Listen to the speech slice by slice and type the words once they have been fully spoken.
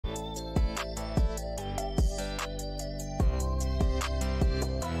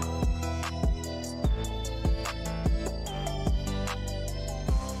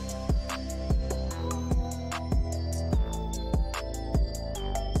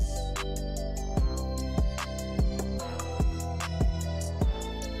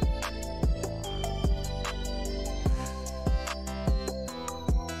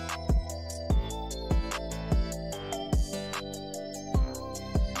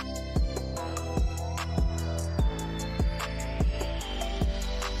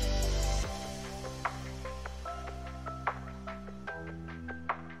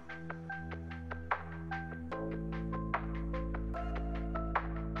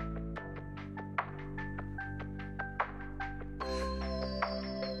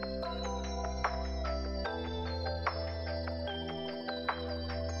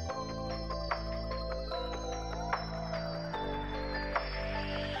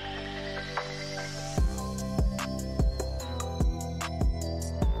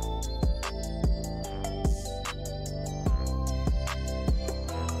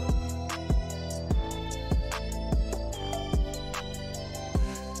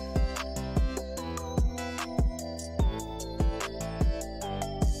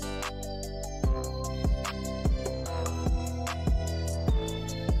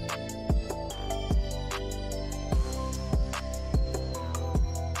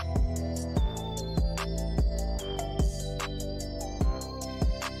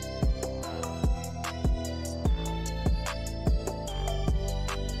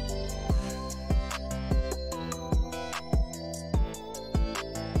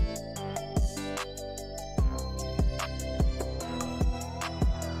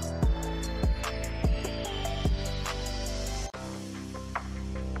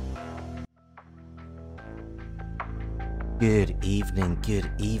Good evening, good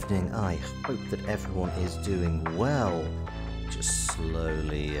evening. I hope that everyone is doing well. Just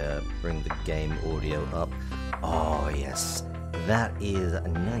slowly bring the game audio up. Oh yes, that is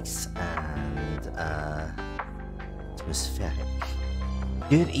nice and atmospheric.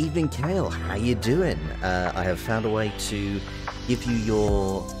 Good evening, Kale. How you doing? I have found a way to give you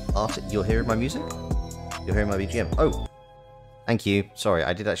your art. You're hearing my music? You're hearing my BGM? Oh, thank you. Sorry,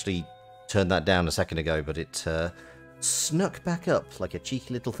 I did actually turn that down a second ago, but it snuck back up like a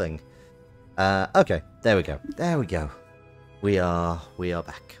cheeky little thing. Okay, there we go. There we go. We are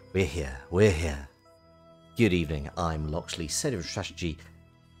back. We're here. Good evening. I'm Loxley, Set of Strategy,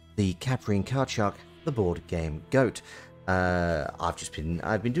 the Caprine Card Shark, the board game goat. I've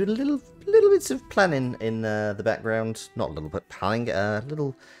been doing a little bits of planning in the background. Not a little bit planning.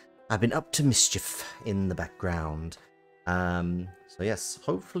 I've been up to mischief in the background. So yes,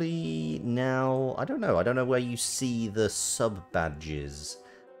 hopefully now, I don't know where you see the sub badges.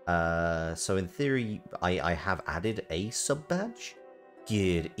 So in theory, I have added a sub badge.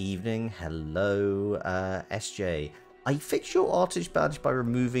 Good evening, hello, SJ. I fixed your artist badge by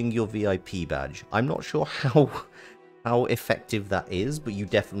removing your VIP badge. I'm not sure how effective that is, but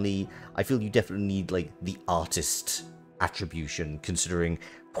I feel you definitely need like the artist attribution, considering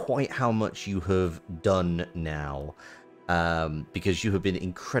quite how much you have done now. Because you have been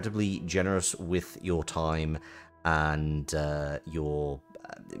incredibly generous with your time and your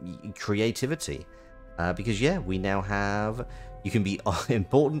creativity. Because yeah, we now have, you can be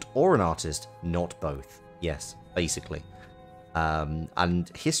important or an artist, not both. Yes, basically.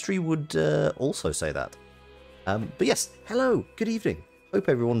 And history would also say that. But yes, hello, good evening. Hope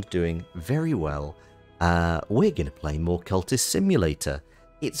everyone's doing very well. We're going to play more Cultist Simulator.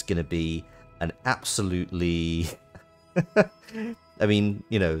 It's going to be an absolutely... I mean,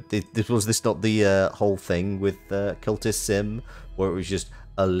 you know, was this not the whole thing with Cultist Sim, where it was just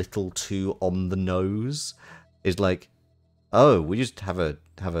a little too on the nose? It's like, oh, we just have a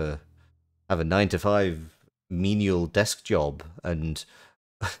 9-to-5 menial desk job, and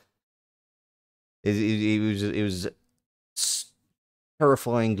it was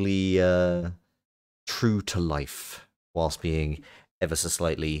terrifyingly true to life, whilst being ever so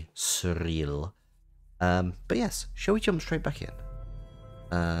slightly surreal. But yes, shall we jump straight back in?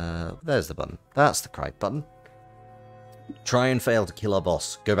 There's the button. That's the right button. Try and fail to kill our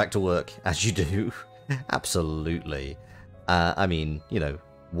boss. Go back to work, as you do. Absolutely. I mean, you know,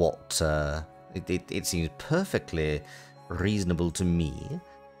 what... It seems perfectly reasonable to me.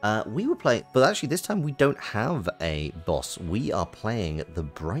 We were playing... But actually, this time we don't have a boss. We are playing the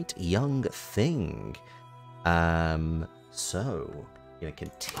Bright Young Thing. So, gonna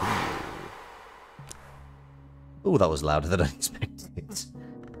continue. Oh, that was louder than I expected.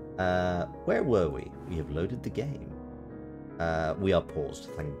 Where were we? We have loaded the game. We are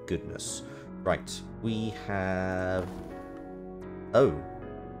paused, thank goodness. Right, we have... Oh.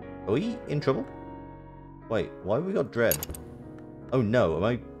 Are we in trouble? Wait, why have we got dread? Oh no, am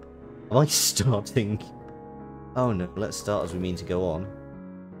I starting? Oh no, let's start as we mean to go on.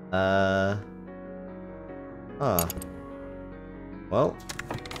 Well,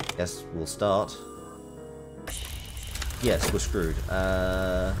 guess we'll start. Yes, we're screwed.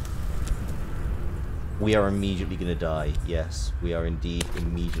 We are immediately gonna die. Yes, we are indeed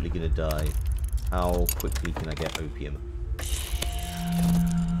immediately gonna die. How quickly can I get opium?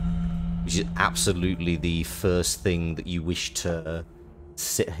 Which is absolutely the first thing that you wish to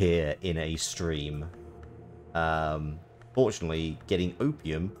sit here in a stream. Fortunately, getting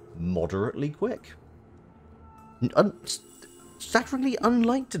opium moderately quick. Staggeringly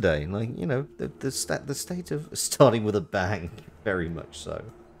unlike today, like, you know, the state of starting with a bang, very much so.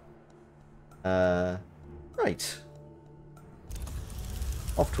 Right.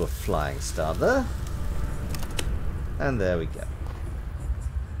 Off to a flying start there. And there we go.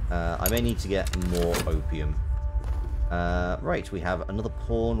 I may need to get more opium. Right, we have another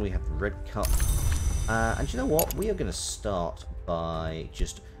pawn, we have the red cup. And you know what? We are going to start by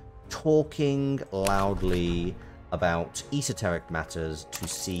just talking loudly about esoteric matters to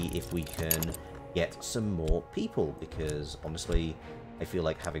see if we can get some more people, because honestly I feel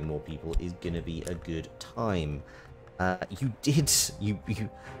like having more people is gonna be a good time. I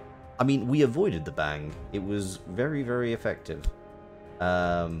mean, we avoided the bang. It was very, very effective.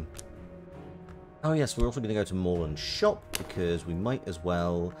 Oh yes, we're also gonna go to Mall and Shop because we might as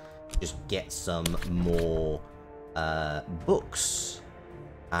well just get some more books.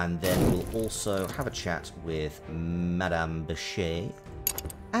 And then we'll also have a chat with Madame Bechet.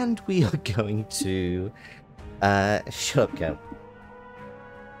 And we are going to... shut up, Cal.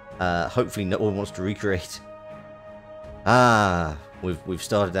 Hopefully no one wants to recreate Ah, we've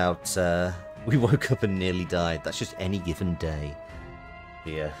started out. We woke up and nearly died. That's just any given day.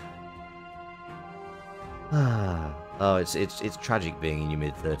 Yeah. Ah. Oh, it's tragic being in your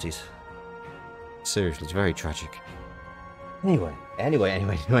mid-30s. Seriously, it's very tragic. Anyway.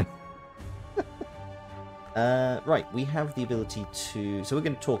 Right, we have the ability to... So we're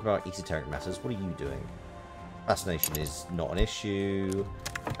going to talk about esoteric matters. What are you doing? Fascination is not an issue.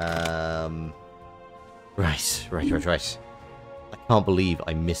 Right. I can't believe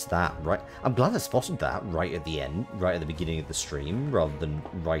I missed that, right? I'm glad I spotted that right at the end, right at the beginning of the stream, rather than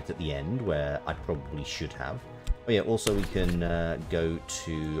right at the end, where I probably should have. Oh yeah, also we can go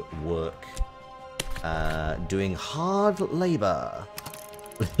to work doing hard labour.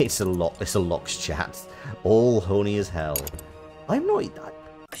 It's a Locks chat. All horny as hell. I'm not...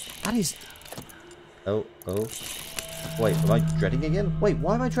 That is... Oh. Wait, am I dreading again? Wait,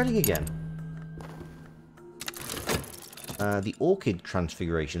 why am I dreading again? The orchid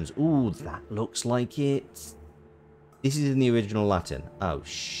transfigurations. Ooh, that looks like it. This is in the original Latin. Oh,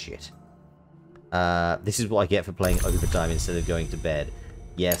 shit. This is what I get for playing overtime instead of going to bed.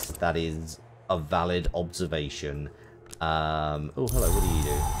 Yes, that is a valid observation. Oh, hello, what do you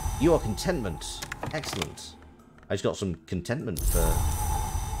do? You are contentment. Excellent. I just got some contentment for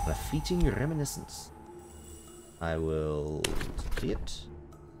a fleeting reminiscence. I will study it.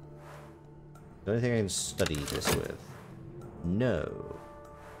 The only thing I can study this with. No.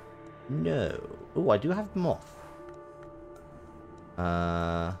 Oh, I do have moth.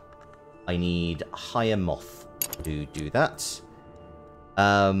 I need higher moth to do that.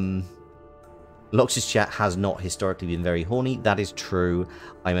 Lox's chat has not historically been very horny. That is true.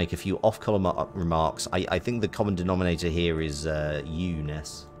 I make a few off-color remarks. I think the common denominator here is you,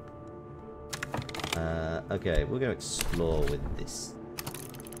 Ness. Okay, we're going to explore with this.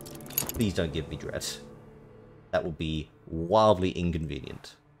 Please don't give me dread. That will be wildly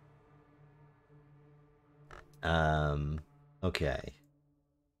inconvenient. Okay.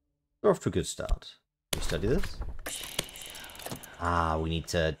 We're off to a good start. Can we study this? Ah, we need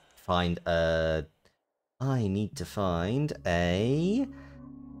to find a... I need to find a...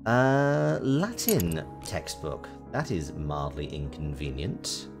 Latin textbook. That is mildly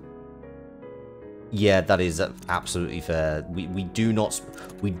inconvenient. Yeah, that is absolutely fair. We do not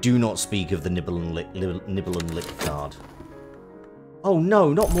speak of the nibble and lick card. Oh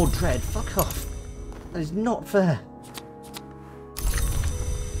no, not more dread. Fuck off. That is not fair.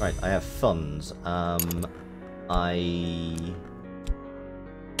 Right, I have funds. I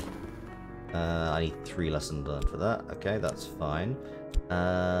need 3 lessons learned for that. Okay, that's fine.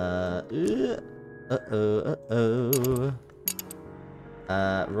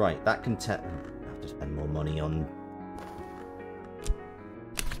 Right, that content. I have to spend more money on.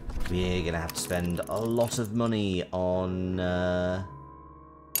 We're gonna have to spend a lot of money on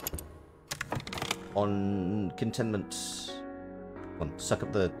contentment. Come on, suck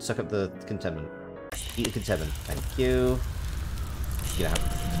up the contentment. Eat the contentment. Thank you. You're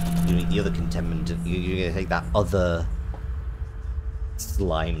gonna eat the other contentment. You're gonna take that other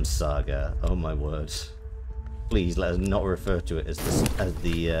slime saga. Oh my word! Please let us not refer to it as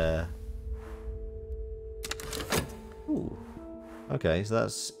the. Ooh. Okay, so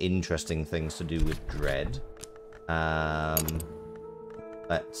that's interesting things to do with dread.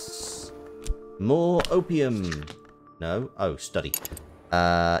 Let's more opium. No. Oh, study.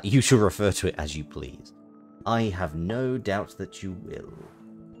 You shall refer to it as you please. I have no doubt that you will.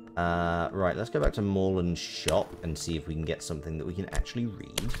 Right, let's go back to Morland's shop and see if we can get something that we can actually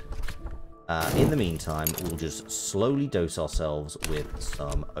read. In the meantime, we'll just slowly dose ourselves with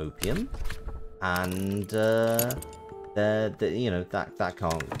some opium. And, you know, that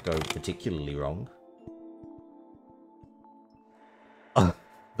can't go particularly wrong.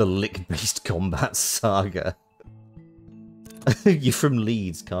 The lick-based combat saga. You're from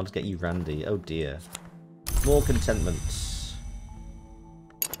Leeds, can't get you Randy. Oh dear. More contentment.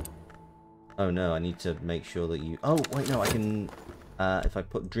 Oh no, I need to make sure that you... Oh, wait, no, I can... if I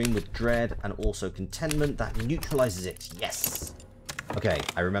put dream with dread and also contentment, that neutralizes it. Yes! Okay,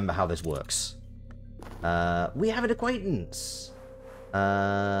 I remember how this works. We have an acquaintance.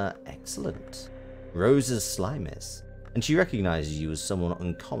 Excellent. Rose's Slimis. And she recognizes you as someone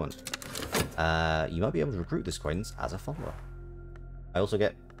uncommon. You might be able to recruit this acquaintance as a follower. I also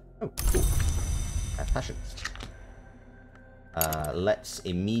get... Oh, cool. I have passion. Let's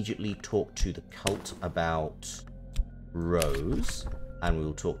immediately talk to the cult about Rose. And we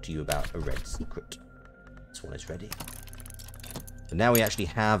will talk to you about a red secret. This one is ready. So now we actually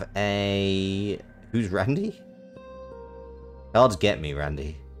have a... Who's Randy? Cards get me,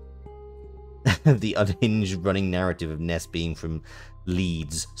 Randy. The unhinged running narrative of Ness being from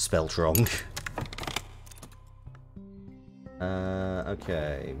Leeds, spelt wrong.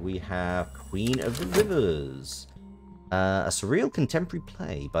 Okay, we have Queen of the Rivers. A surreal contemporary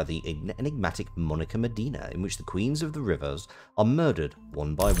play by the enigmatic Monica Medina, in which the queens of the rivers are murdered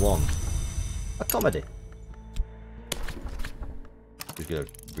one by one. A comedy. Who's going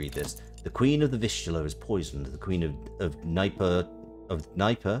to read this? The queen of the Vistula is poisoned. The queen of Dnieper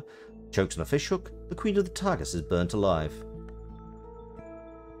chokes on a fishhook. The queen of the Tagus is burnt alive.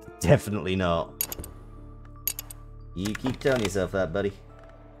 Definitely not. You keep telling yourself that, buddy.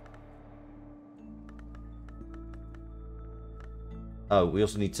 Oh, we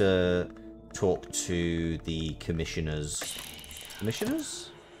also need to talk to the commissioners.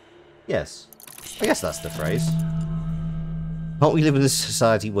 Commissioners? Yes. I guess that's the phrase. Can't we live in a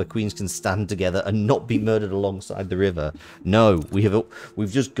society where queens can stand together and not be murdered alongside the river? No,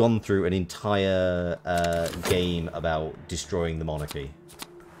 we've just gone through an entire game about destroying the monarchy.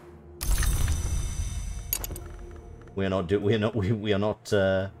 We are not going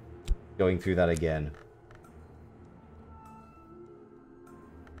through that again.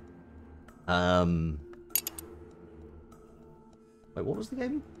 Wait, what was the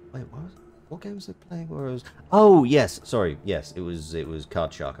game? Wait, what game was it playing? Where was? Oh, yes. Sorry. Yes, it was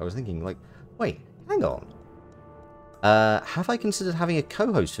Card Shark. I was thinking, like, wait, hang on. Have I considered having a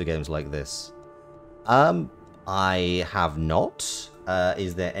co-host for games like this? I have not.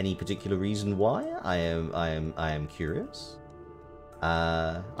 Is there any particular reason why? I am curious.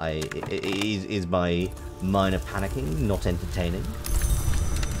 Is my minor panicking not entertaining?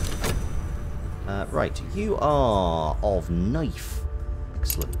 Right, you are of knife.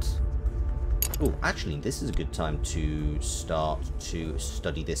 Excellent. Oh, actually, this is a good time to start to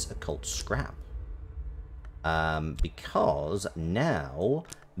study this occult scrap. Because now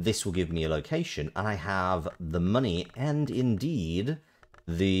this will give me a location, and I have the money and indeed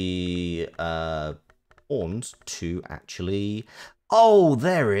the horns to actually... Oh,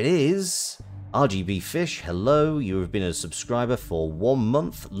 there it is! RGB Fish, hello, you have been a subscriber for 1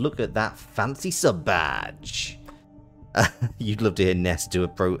 month. Look at that fancy sub badge. You'd love to hear Ness do a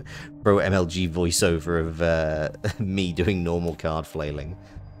pro MLG voiceover of me doing normal card flailing.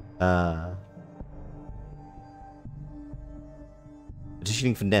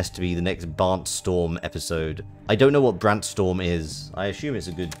 Petitioning for Ness to be the next Barnt Storm episode. I don't know what Brant Storm is. I assume it's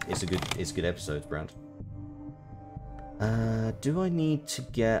a good episode, Brant. Do I need to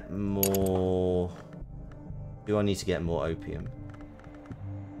get more... Do I need to get more opium?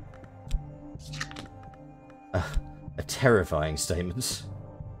 A terrifying statement.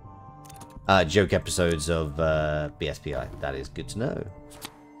 Joke episodes of BSPI. That is good to know.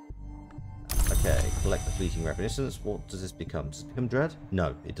 Okay, collect the fleeting reminiscence. What does this become? Does it become dread?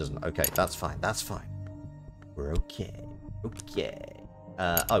 No, it doesn't. Okay, that's fine. That's fine. We're okay. Okay.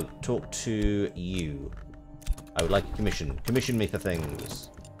 Oh, talk to you. I would like a commission. Commission me for things.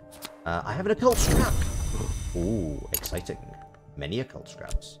 I have an occult scrap. Ooh, exciting. Many occult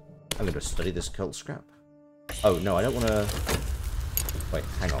scraps. I'm going to study this occult scrap. Oh, no, I don't want to... Wait,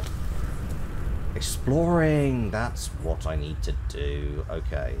 hang on. Exploring! That's what I need to do.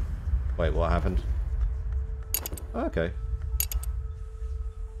 Okay. Wait, what happened? Okay.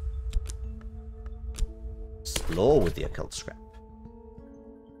 Explore with the occult scrap.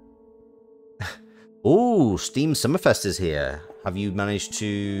 Ooh, Steam Summerfest is here. Have you managed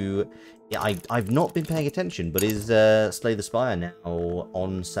to... Yeah, I've not been paying attention, but is Slay the Spire now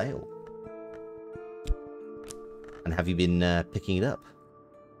on sale? And have you been picking it up?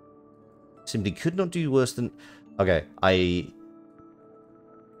 Simply could not do worse than... Okay, I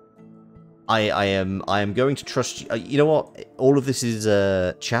am going to trust you. You know what? All of this is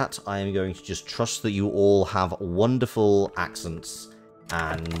chat. I am going to just trust that you all have wonderful accents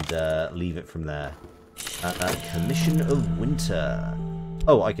and leave it from there. Commission of Winter.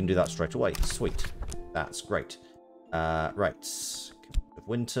 Oh, I can do that straight away. Sweet. That's great. Right. Commission of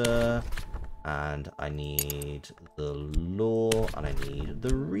Winter. And I need the law. And I need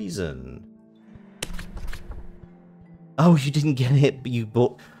the reason. Oh, you didn't get it, but you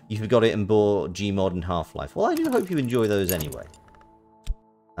forgot it and bought Gmod and Half-Life. Well, I do hope you enjoy those anyway.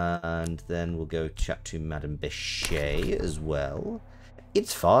 And then we'll go chat to Madame Bechet as well.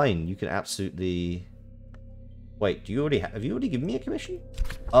 It's fine. You can absolutely... Wait, do you already have you already given me a commission?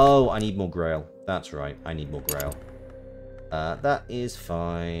 Oh, I need more Grail. That's right. I need more Grail. That is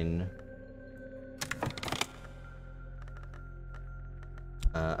fine.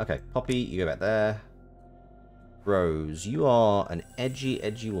 Okay, Poppy, you go back there. Rose, you are an edgy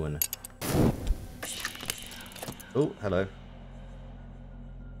woman. Oh, hello.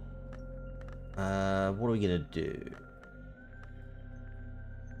 What are we gonna do?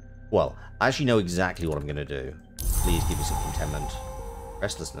 Well, I actually know exactly what I'm gonna do. Please give me some contentment.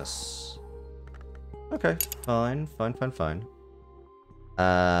 Restlessness. Okay, fine.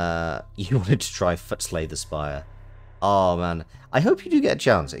 You wanted to try Slay the Spire. Oh man, I hope you do get a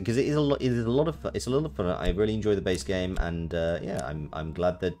chance because it is a lot. It is a lot of fun. It's a lot of fun. I really enjoy the base game, and yeah, I'm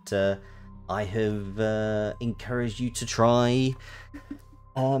glad that I have encouraged you to try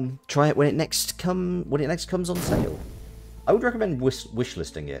it when it next comes on sale. I would recommend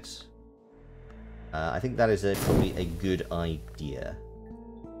wishlisting it. I think that is probably a good idea.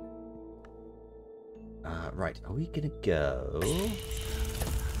 Right, are we gonna go?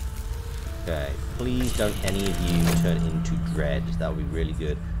 Okay, please don't any of you turn into Dread. That would be really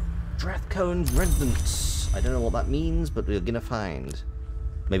good. Strathcone's Remnants. I don't know what that means, but we're gonna find.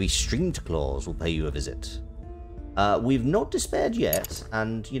 Maybe Streamed Claws will pay you a visit. We've not despaired yet,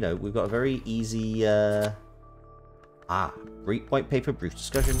 and, you know, we've got a very easy, white paper, brief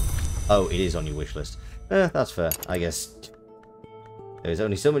discussion. Oh, it is on your wish list. That's fair, I guess. There's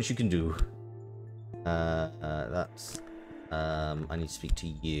only so much you can do. I need to speak to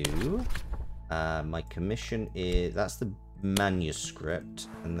you. My commission is... That's the manuscript.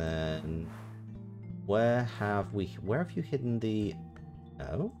 And then... Where have you hidden the...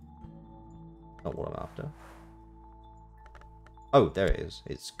 No? Not what I'm after. Oh, there it is.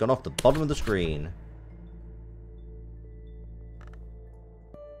 It's gone off the bottom of the screen.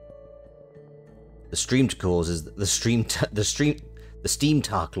 The Steam Tar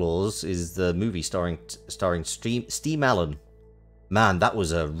Claws is the movie starring Steam Allen. Man, that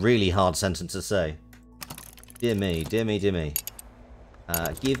was a really hard sentence to say. Dear me, dear me, dear me.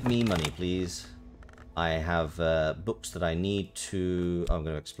 Give me money, please. I have books that I need to... Oh, I'm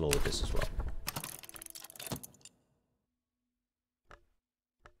going to explore with this as well.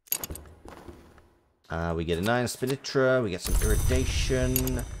 We get a 9 Spinitra, we get some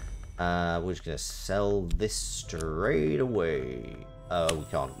irrigation. We're just going to sell this straight away. Oh, we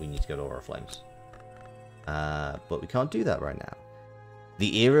can't. We need to go to Aura Flames. But we can't do that right now.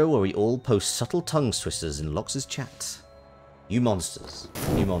 The era where we all post subtle tongue twisters in Lox's chat. New monsters.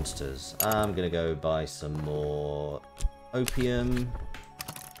 New monsters. I'm going to go buy some more opium.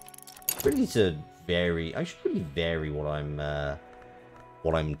 Really need to vary. I should really vary where I'm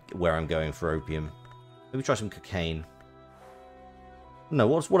going for opium. Maybe try some cocaine. No,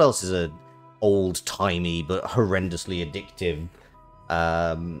 what else is a old-timey but horrendously addictive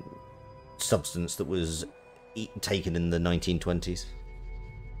substance that was taken in the 1920s?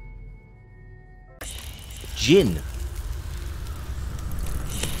 Gin.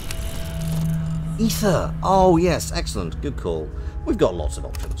 Ether. Oh yes, excellent. Good call. We've got lots of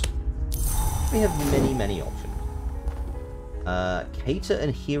options. We have many, many options. Cater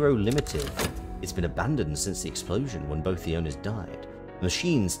and Hero Limited. It's been abandoned since the explosion when both the owners died. The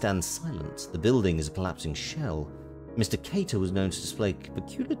machine stands silent. The building is a collapsing shell. Mr. Cater was known to display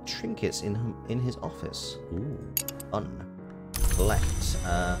peculiar trinkets in his office. Ooh, fun. Collect.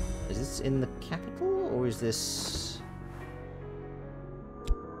 Is this in the capital, or is this...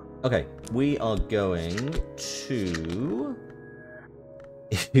 Okay, we are going to...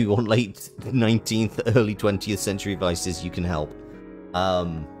 If you want late 19th, early 20th century vices, you can help.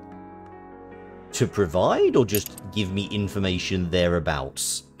 To provide, or just give me information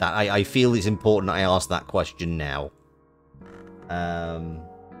thereabouts? That I feel it's important I ask that question now. I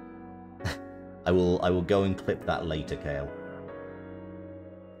will go and clip that later, Kale.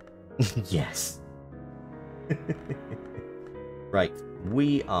 Yes. Right,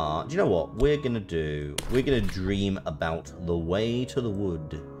 we are... Do you know what we're gonna do? We're gonna dream about the way to the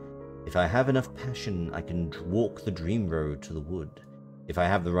wood. If I have enough passion, I can walk the dream road to the wood. If I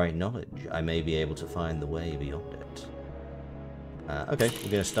have the right knowledge, I may be able to find the way beyond it. Okay, we're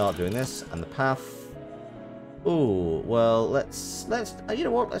going to start doing this, and the path... Oh, well, let's you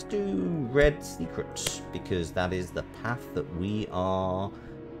know what, let's do Red Secret, because that is the path that we are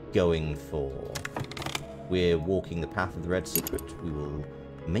going for. We're walking the path of the Red Secret. We will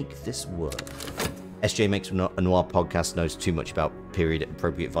make this work. SJ Makes a Noir podcast knows too much about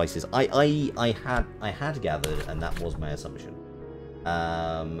period-appropriate vices. I had gathered, and that was my assumption.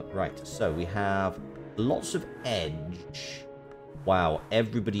 Right, so we have lots of edge. Wow,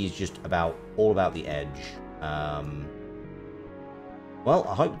 everybody is just all about the edge. Well,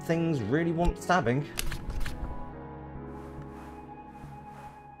 I hope things really want stabbing.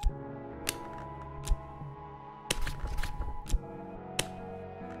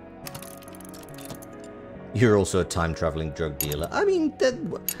 You're also a time-traveling drug dealer. I mean,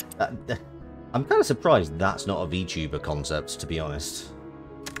 I'm kind of surprised that's not a VTuber concept, to be honest.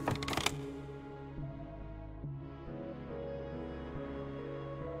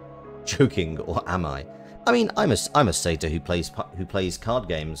 joking, or am I? I mean, I'm a satyr who plays card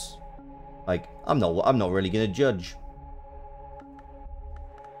games. Like, I'm not really gonna judge.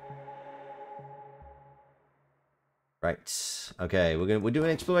 Right. Okay, we're doing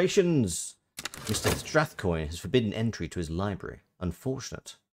explorations. Mr. Strathcoin has forbidden entry to his library.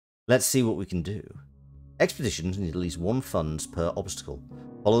 Unfortunate. Let's see what we can do. Expeditions need at least 1 funds per obstacle.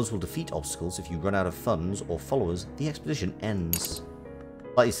 Followers will defeat obstacles. If you run out of funds or followers, the expedition ends.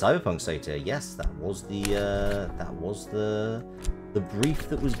 Slightly cyberpunk satyr. Yes, that was the brief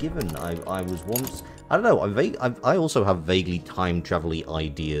that was given. I was once, I don't know. I also have vaguely time travel-y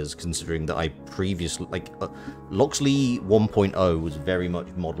ideas, considering that I previously, like, Loxley 1.0 was very much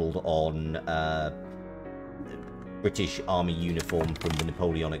modelled on British Army uniform from the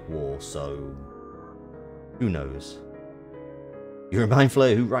Napoleonic War. So who knows? You're a mind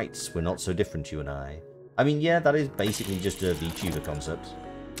flayer who writes. We're not so different, you and I. I mean, yeah, that is basically just a VTuber concept.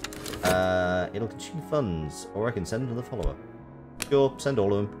 It'll consume funds, or I can send another follower. Sure, send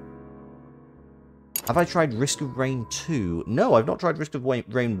all of them. Have I tried Risk of Rain 2? No, I've not tried Risk of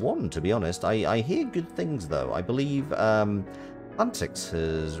Rain 1, to be honest. I hear good things, though. I believe Antix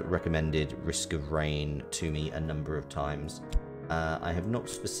has recommended Risk of Rain to me a number of times. I have not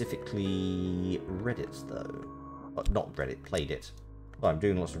specifically read it, though. Not read it, played it. Oh, I'm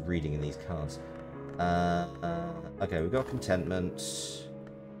doing lots of reading in these cards. Okay, we've got contentment.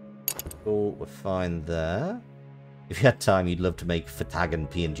 Cool, we're fine there. If you had time, you'd love to make Fatag and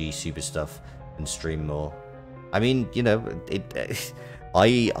PNG super stuff and stream more. I mean, you know, the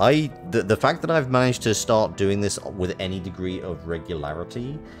fact that I've managed to start doing this with any degree of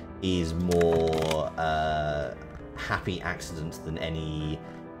regularity is more happy accident than anything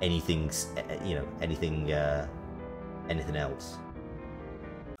else.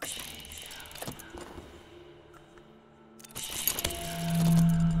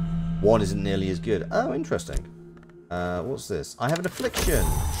 One isn't nearly as good. Oh, interesting. What's this? I have an affliction.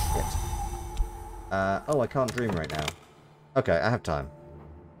 Shit. Oh, I can't dream right now. Okay, I have time.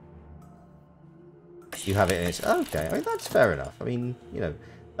 You have it in it. Okay, I mean, that's fair enough. I mean, you know,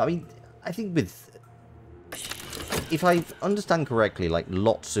 I think with... If I understand correctly, like,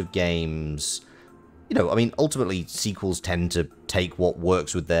 lots of games... You know, I mean, ultimately, sequels tend to take what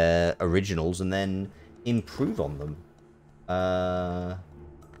works with their originals and then improve on them.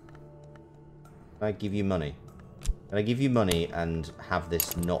 Can I give you money? Can I give you money and have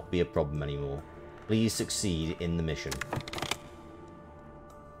this not be a problem anymore? Please succeed in the mission.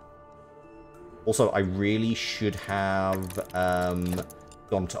 Also, I really should have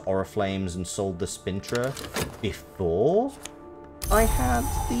gone to Oriflames and sold the Spintra before I had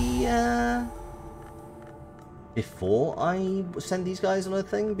the... before I send these guys on a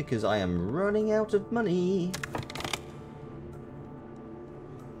thing, because I am running out of money.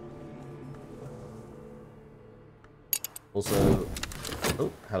 Also, oh,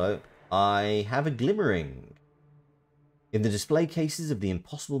 hello. I have a glimmering. In the display cases of the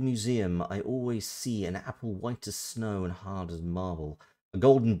Impossible Museum, I always see an apple white as snow and hard as marble, a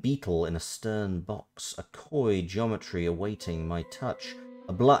golden beetle in a stern box, a coy geometry awaiting my touch,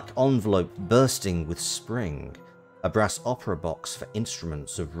 a black envelope bursting with spring, a brass opera box for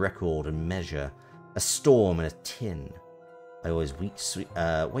instruments of record and measure, a storm in a tin. I always wake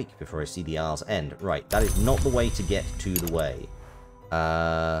before I see the hour's end. Right, that is not the way to get to the way.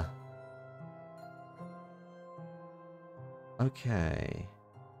 Okay.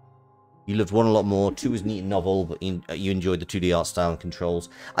 You loved 1 a lot more. 2 was neat and novel, but you enjoyed the 2D art style and controls.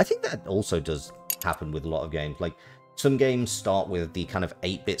 I think that also does happen with a lot of games. Like, some games start with the kind of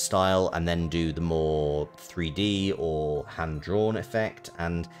 8-bit style and then do the more 3D or hand-drawn effect,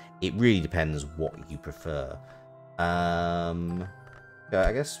 and it really depends what you prefer. Okay,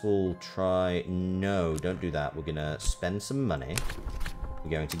 I guess we'll try... No, don't do that. We're gonna spend some money. We're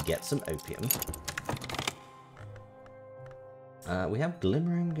going to get some opium. We have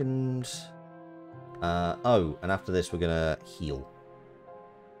glimmering and... oh, and after this we're gonna heal.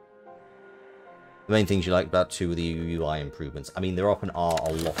 The main things you like about 2 are the UI improvements. I mean, there often are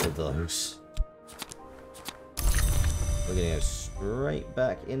a lot of those. We're gonna go straight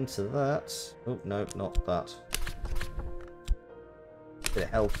back into that. Oh, no, not that. Bit of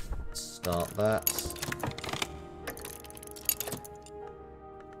health. Start that.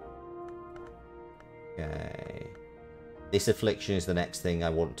 Okay. This affliction is the next thing I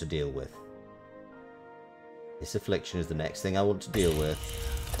want to deal with. This affliction is the next thing I want to deal with.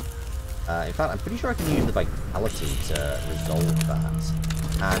 In fact, I'm pretty sure I can use the vitality to resolve that.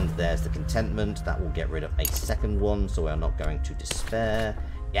 And there's the contentment. That will get rid of a second one, so we are not going to despair.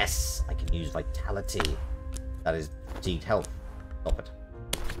 Yes, I can use vitality. That is fatigued health. Stop it.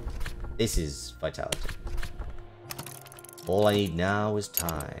 This is vitality. All I need now is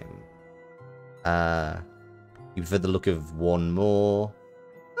time. You prefer the look of one more?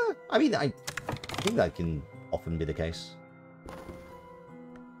 I mean, I think that can often be the case.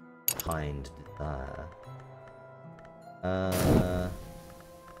 Kind desire.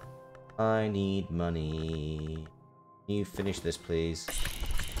 I need money. Can you finish this, please?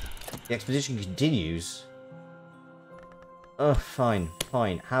 The expedition continues. Oh, fine,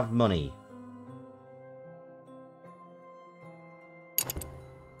 fine. Have money.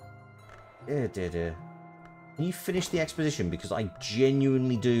 Can you finish the expedition? Because I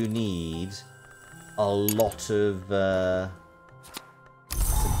genuinely do need a lot of... That's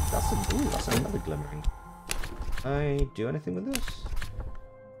another glimmering. Can I do anything with this?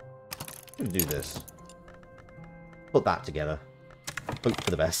 I'm gonna do this. Put that together. Hope for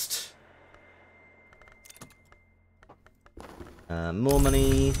the best. More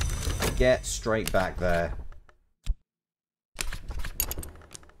money. Get straight back there.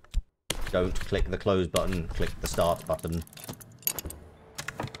 Don't click the close button. Click the start button.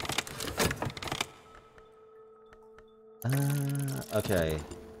 Okay.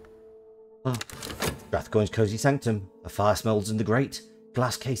 Oh. Strathcoin's cozy sanctum. A fire smells in the grate.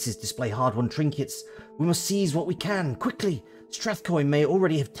 Glass cases display hard-won trinkets. We must seize what we can, quickly. Strathcoin may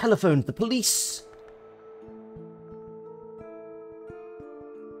already have telephoned the police.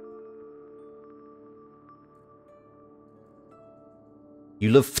 You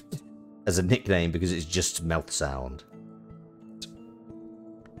love as a nickname because it's just mouth sound.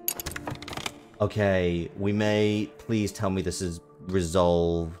 Okay, we may... Please tell me this is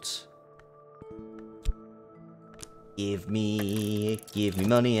resolved. Give me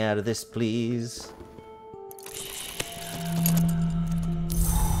money out of this, please.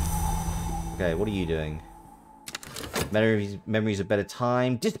 Okay, what are you doing? Memories of better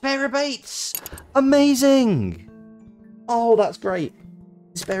time. Despair abates! Amazing! Oh, that's great.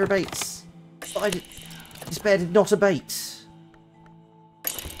 Despair abates. Despair did not abate.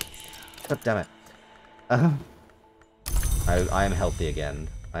 God damn it. I am healthy again.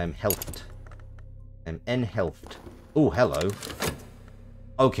 I am healthed. I'm enhealthed. Oh, hello.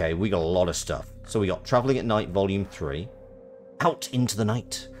 Okay, we got a lot of stuff. So we got Travelling at Night, Volume 3. Out into the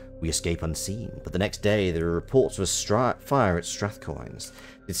night. We escape unseen, but the next day there are reports of a fire at Strathcoin's.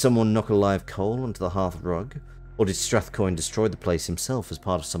 Did someone knock a live coal onto the hearth rug? Or did Strathcoin destroy the place himself as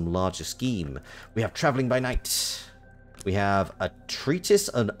part of some larger scheme? We have Travelling by Night. We have A Treatise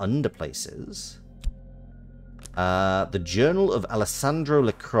on Underplaces. The Journal of Alessandro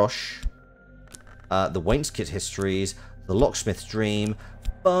Lacroche. The Wainscot Histories. The Locksmith's Dream.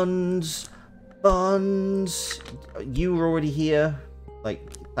 Buns. You were already here. Like,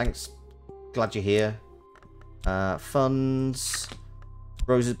 thanks. Glad you're here. Funds.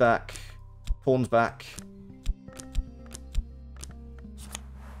 Rose is back. Pawn's back.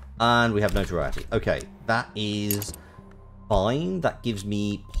 And we have notoriety. Okay, that is fine. That gives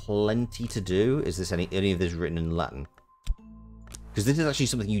me plenty to do. Is this any of this written in Latin? Because this is actually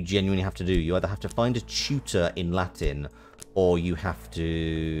something you genuinely have to do. You either have to find a tutor in Latin, or you have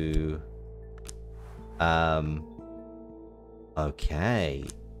to... Okay.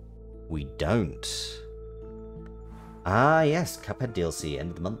 We don't. Ah, yes. Cuphead DLC, end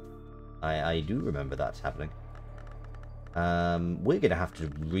of the month. I do remember that happening. We're going to have to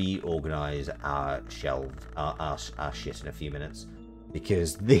reorganize our shelf, our shit in a few minutes.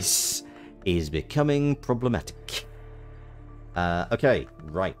 Because this is becoming problematic. Okay,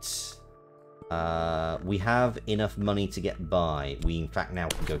 right. We have enough money to get by. We, in fact, now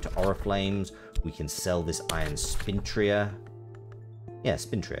can go to Oriflames. We can sell this Iron Spintria. Yeah,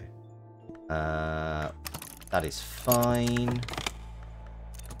 Spintria. That is fine.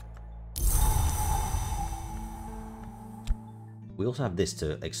 We also have this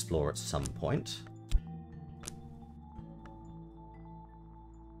to explore at some point.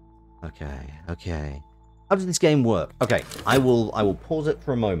 Okay. How does this game work? Okay, I will pause it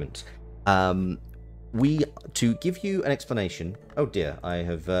for a moment. To give you an explanation. Oh dear, I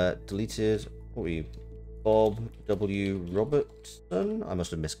have deleted. What were you? Bob W. Robertson? I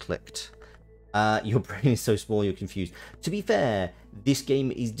must have misclicked. Your brain is so small you're confused. To be fair, this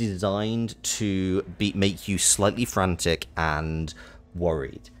game is designed to make you slightly frantic and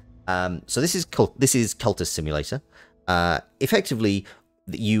worried. So this is Cultist Simulator. Effectively,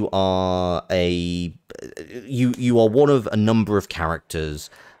 you are you are one of a number of characters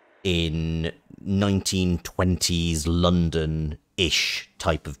in 1920s London-ish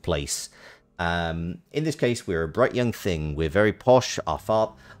type of place. In this case, we're a bright young thing. We're very posh. Our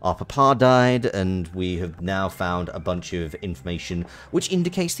papa died, and we have now found a bunch of information which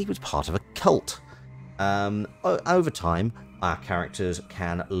indicates that he was part of a cult. Over time, our characters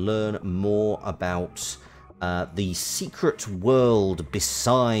can learn more about the secret world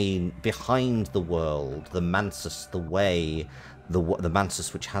behind the world, the Mansus, the way, the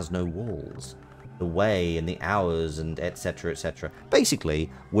Mansus which has no walls. The way and the hours and etc, etc. Basically,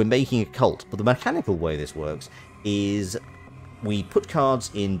 we're making a cult, but the mechanical way this works is we put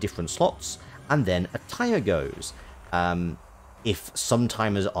cards in different slots and then a timer goes. If some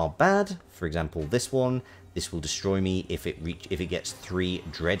timers are bad, for example this one, this will destroy me if it gets 3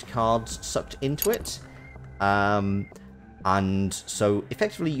 dread cards sucked into it. And so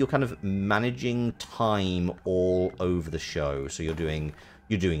effectively you're kind of managing time all over the show. So you're doing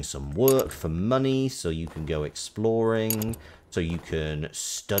some work for money, so you can go exploring, so you can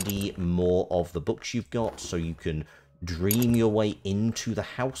study more of the books you've got, so you can dream your way into the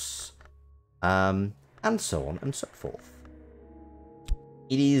house, and so on and so forth.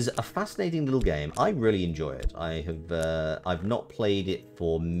 It is a fascinating little game. I really enjoy it. I've not played it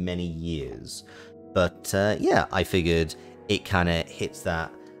for many years, but yeah, I figured it kind of hits that.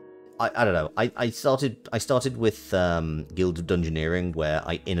 I don't know. I started with Guild of Dungeoneering, where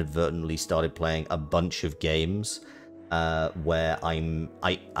I inadvertently started playing a bunch of games where I'm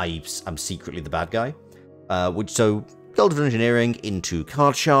secretly the bad guy. So Guild of Dungeoneering into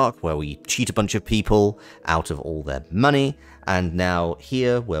Card Shark, where we cheat a bunch of people out of all their money, and now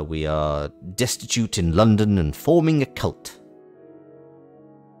here, where we are destitute in London and forming a cult.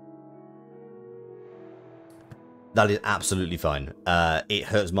 That is absolutely fine. It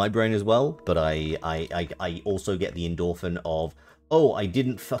hurts my brain as well, but I also get the endorphin of, oh, I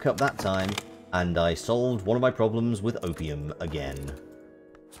didn't fuck up that time, and I solved one of my problems with opium again.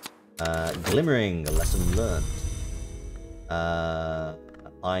 Glimmering, a lesson learned.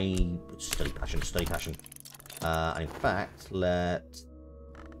 Study passion. In fact, you know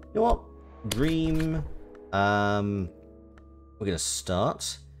what? Dream, we're gonna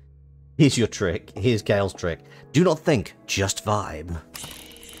start. Here's your trick. Here's Gale's trick. Do not think, just vibe.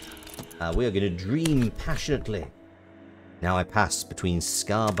 We are going to dream passionately. Now I pass between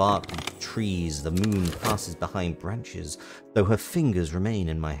scar-barked trees. The moon passes behind branches, though her fingers remain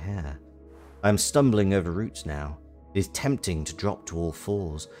in my hair. I am stumbling over roots now. It is tempting to drop to all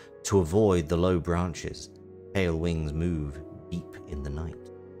fours, to avoid the low branches. Pale wings move deep in the night.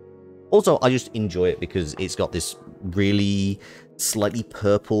 Also, I just enjoy it because it's got this really slightly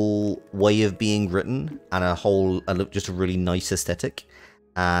purple way of being written and just a really nice aesthetic.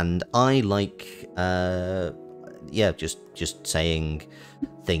 And I like, yeah, just saying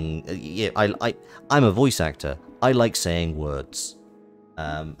yeah, I'm a voice actor. I like saying words,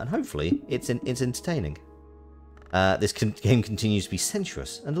 and hopefully it's entertaining. This game continues to be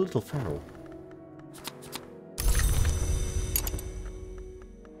sensuous and a little feral.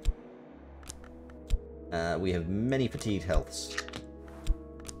 We have many fatigued healths.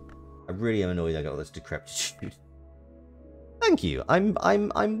 I really am annoyed I got all this decrepitude. Thank you. I'm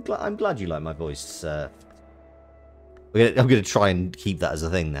glad you like my voice. I'm gonna try and keep that as a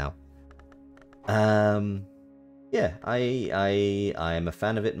thing now. Yeah, I am a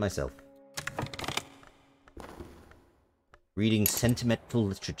fan of it myself. Reading sentimental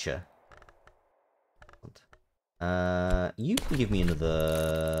literature. You can give me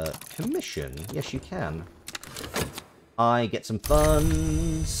another commission. Yes, you can. I get some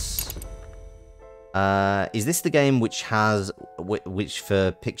funds. Is this the game which has, which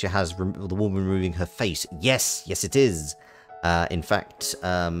for picture has the woman removing her face? Yes, yes it is. In fact,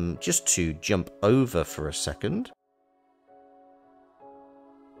 just to jump over for a second.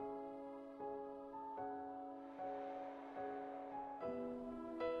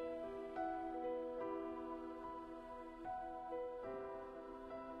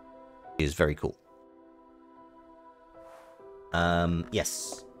 Is very cool.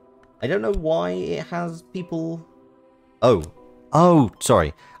 Yes. I don't know why it has people... Oh,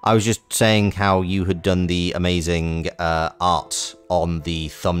 sorry. I was just saying how you had done the amazing art on the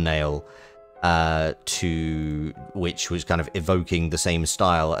thumbnail, which was kind of evoking the same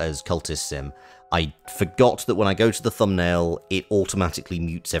style as Cultist Sim. I forgot that when I go to the thumbnail, it automatically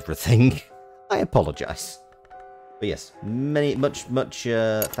mutes everything. I apologise. But yes, much thanks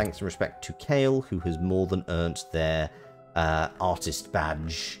and respect to Kale, who has more than earned their artist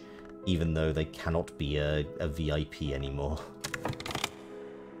badge, even though they cannot be a VIP anymore.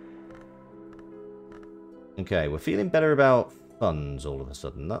 Okay, we're feeling better about funds all of a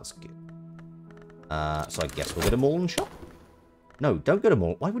sudden. That's good. So I guess we'll get them all and shop. No, don't go to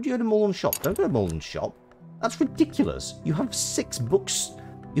Mall. Why would you go to Mall and Shop? Don't go to Mall and Shop. That's ridiculous. You have 6 books.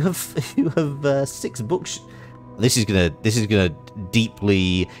 You have 6 books. This is gonna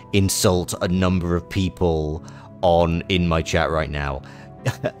deeply insult a number of people in my chat right now.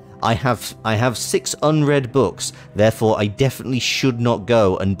 I have 6 unread books, therefore I definitely should not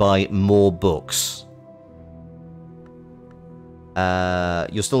go and buy more books.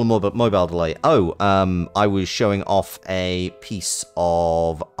 You're still a mobile delay. Oh, I was showing off a piece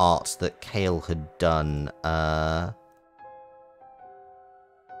of art that Kale had done.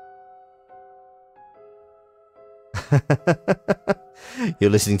 You're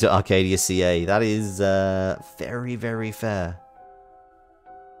listening to Arcadia CA. That is very, very fair.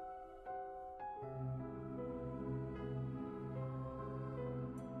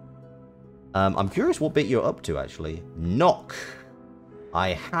 I'm curious what bit you're up to, actually. Knock.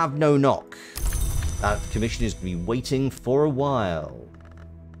 I have no knock. That commission is going to be waiting for a while.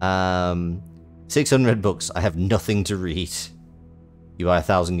 600 books. I have nothing to read. You buy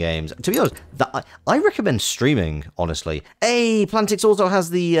 1,000 games. To be honest, I recommend streaming, honestly. Hey, Plantix also has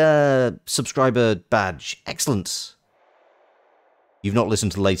the subscriber badge. Excellent. You've not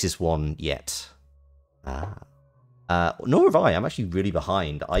listened to the latest one yet. Nor have I. I'm actually really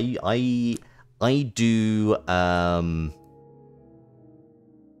behind. I do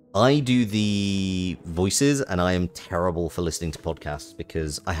the voices, and I am terrible for listening to podcasts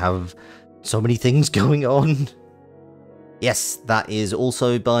because I have so many things going on. Yes, that is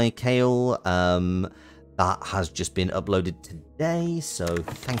also by Kale. That has just been uploaded today, so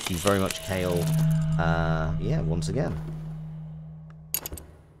thank you very much, Kale. Yeah, once again.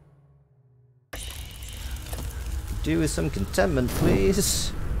 Do with some contentment,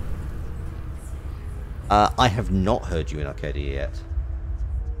 please. I have not heard you in Arcadia yet.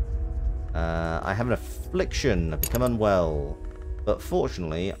 I have an affliction. I've become unwell. But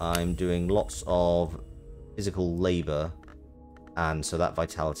fortunately, I'm doing lots of physical labour, and so that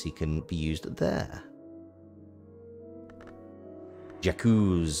vitality can be used there.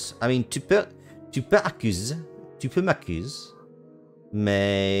 J'accuse. I mean, tu peux m'accuser,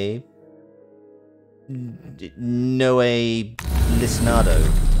 mais no he listenado.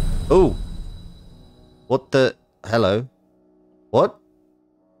 Oh! What the... Hello? What?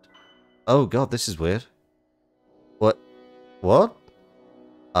 Oh god, this is weird. What? What?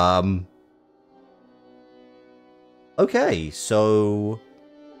 Okay, so...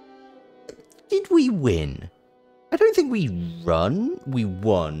 Did we win? I don't think we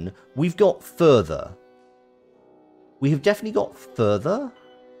won. We've got further. We have definitely got further.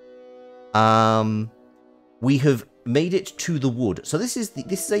 We have made it to the wood. So this is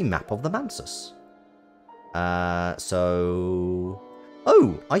a map of the Mansus. So...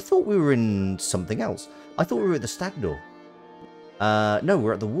 Oh, I thought we were in something else. I thought we were at the Stagdor. No,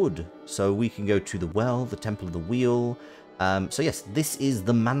 we're at the wood. So we can go to the well, the Temple of the Wheel. So yes, this is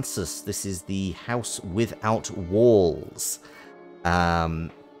the Mansus. This is the house without walls.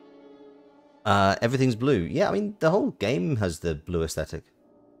 Everything's blue. Yeah, I mean, the whole game has the blue aesthetic.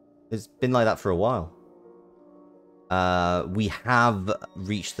 It's been like that for a while. We have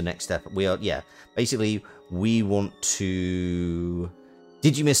reached the next step. We are, yeah, basically, we want to...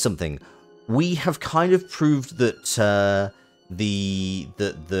 Did you miss something? We have kind of proved that the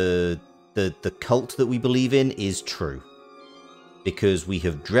cult that we believe in is true. Because we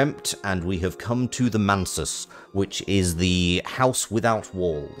have dreamt and we have come to the Mansus, which is the house without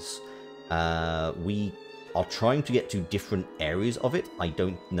walls. We are trying to get to different areas of it. I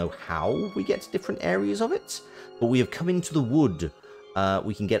don't know how we get to different areas of it, but we have come into the wood.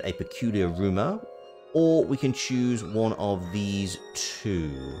 We can get a peculiar rumor, or we can choose one of these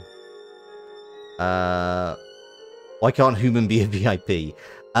two. Why can't human be a VIP?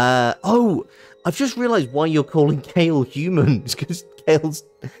 Oh, I've just realised why you're calling Kale human. It's because Kale's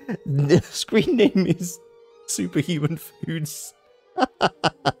screen name is Superhuman Foods.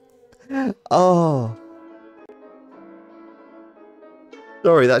 Oh.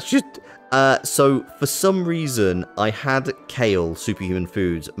 Sorry, that's just... so, for some reason, I had Kale, Superhuman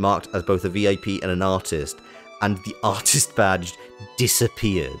Foods, marked as both a VIP and an artist, and the artist badge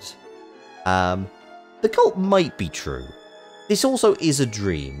disappeared. The cult might be true. This also is a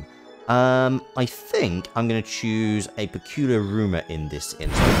dream. I think I'm going to choose a peculiar rumor in this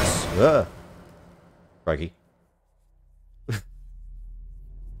instance. Crikey.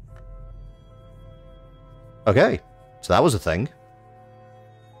 Okay, so that was a thing.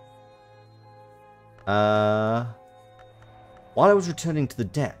 While I was returning to the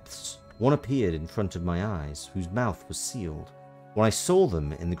depths, one appeared in front of my eyes, whose mouth was sealed. When I saw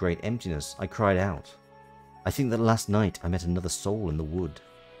them in the great emptiness, I cried out. I think that last night I met another soul in the wood.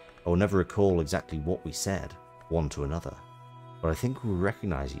 I will never recall exactly what we said, one to another, but I think we'll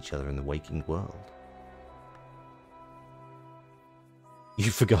recognize each other in the waking world.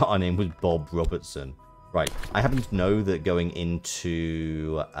 You forgot our name was Bob Robertson. Right, I happen to know that going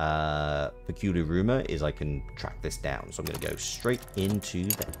into Peculiar Rumor is I can track this down, so I'm going to go straight into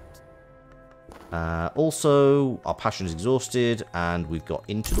that. Also, our passion is exhausted, and we've got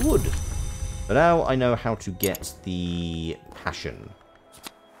into the wood. But now I know how to get the passion.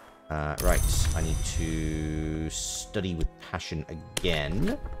 Right, I need to study with passion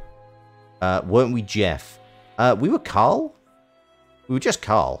again. Weren't we Jeff? We were Carl? We were just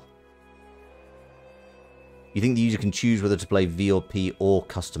Carl. You think the user can choose whether to play VOP or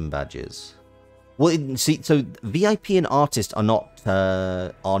custom badges? Well, see, so VIP and artist are not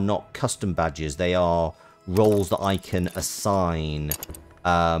custom badges. They are roles that I can assign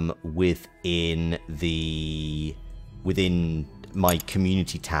within my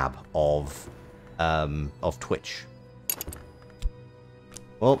community tab of Twitch.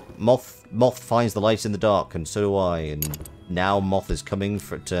 Well, Moth finds the light in the dark, and so do I. And now Moth is coming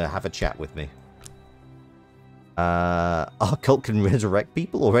to have a chat with me. Our cult can resurrect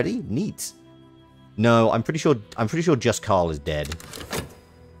people already? Neat. No, I'm pretty sure just Carl is dead.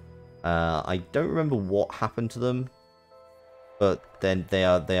 I don't remember what happened to them, but then they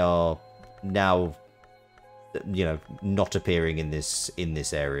are now, you know, not appearing in this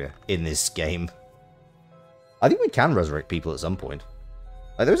area, in this game. I think we can resurrect people at some point.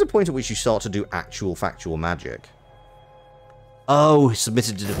 Like, there's a point at which you start to do actual factual magic. Oh,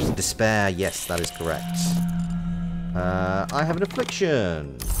 submitted to despair. Yes, that is correct. I have an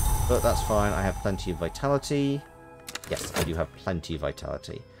affliction, but that's fine. I have plenty of vitality. Yes, I do have plenty of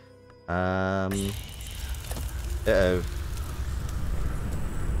vitality. Uh-oh.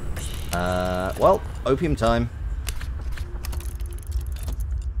 Well, opium time.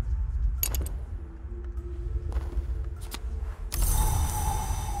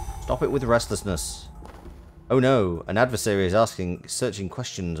 Stop it with restlessness. Oh no, an adversary is searching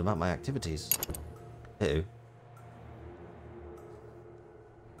questions about my activities. Uh-oh.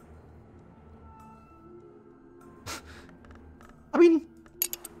 I mean,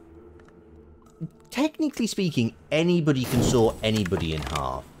 technically speaking, anybody can saw anybody in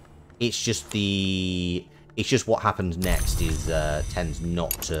half. It's just what happens next tends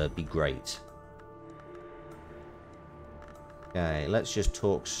not to be great. Okay, let's just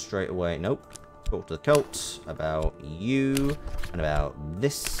talk straight away. Nope. Talk to the cult about you and about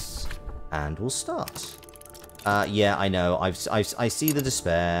this, and we'll start. Yeah, I know. I see the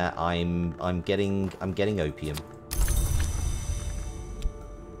despair. I'm getting opium.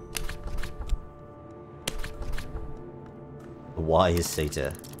 Why is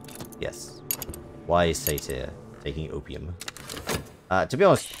Satyr? Yes. Why is Satyr taking opium? To be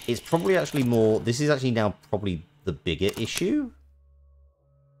honest, it's probably actually more... This is actually now probably the bigger issue.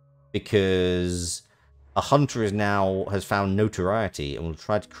 Because a hunter has found notoriety and will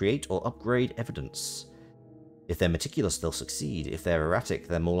try to create or upgrade evidence. If they're meticulous, they'll succeed. If they're erratic,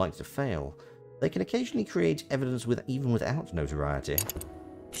 they're more likely to fail. They can occasionally create evidence even without notoriety.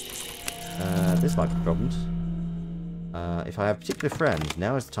 This might be problems. If I have particular friends,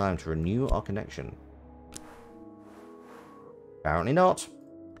 now is the time to renew our connection. Apparently not.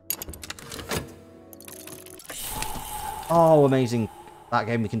 Oh, amazing. That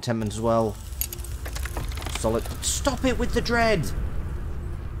gave me contentment as well. Solid. Stop it with the dread!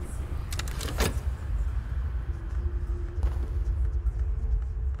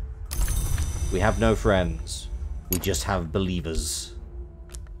 We have no friends. We just have believers.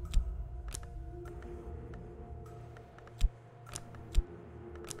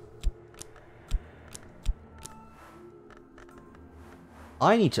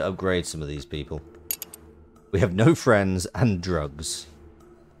 I need to upgrade some of these people. We have no friends and drugs.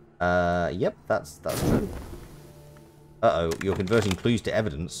 Yep, that's true. Uh-oh, you're converting clues to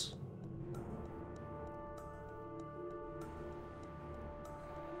evidence.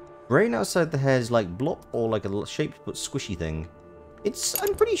 Brain outside the head is like blop or like a shaped but squishy thing.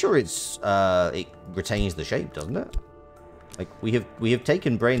 I'm pretty sure it retains the shape, doesn't it? Like we have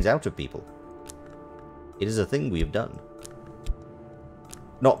taken brains out of people. It is a thing we have done.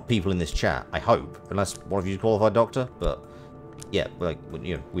 Not people in this chat, I hope, unless one of you is a qualified doctor, but yeah, like,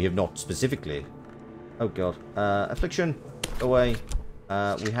 you know, we have not specifically. Oh god. Affliction, go away.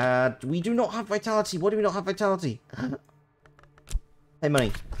 We do not have vitality. Why do we not have vitality? Hey,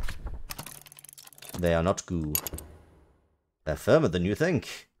 money. They are not goo. They're firmer than you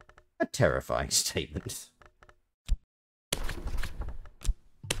think. A terrifying statement.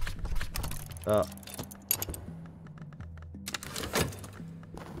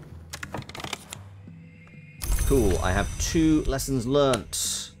 Cool, I have 2 lessons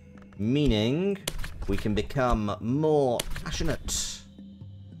learnt, meaning we can become more passionate.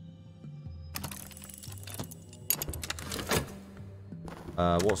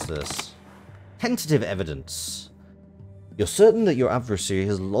 What's this? Tentative evidence. You're certain that your adversary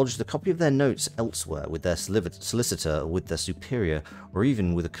has lodged a copy of their notes elsewhere with their solicitor, or with their superior, or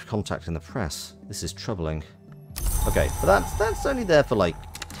even with a contact in the press. This is troubling. Okay, but that's only there for like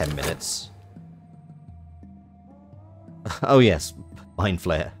 10 minutes. Oh yes, mind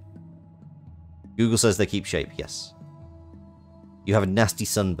flare. Google says they keep shape. Yes. You have a nasty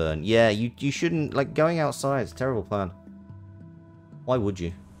sunburn. Yeah, you shouldn't, like, going outside. It's a terrible plan. Why would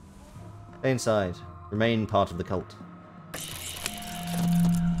you? Stay inside. Remain part of the cult.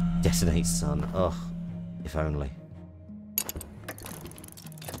 Detonate sun. Ugh. If only.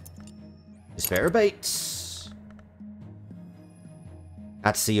 Despair abates.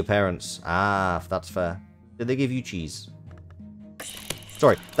 Had to see your parents. Ah, that's fair. Did they give you cheese?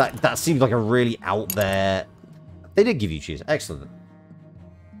 Sorry, that seems like a really out there... They did give you cheese. Excellent.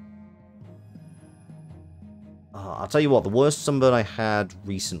 I'll tell you what, the worst sunburn I had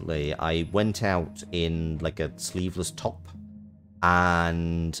recently, I went out in like a sleeveless top,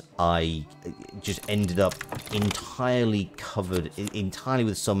 and I just ended up entirely covered, entirely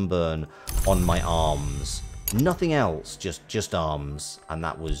with sunburn on my arms. Nothing else, just arms, and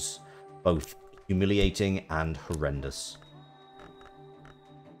that was both humiliating and horrendous.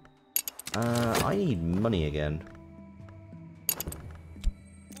 I need money again.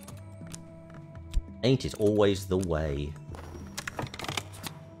 Ain't it always the way?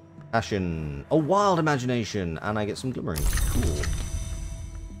 Passion. A wild imagination. And I get some glimmering. Cool.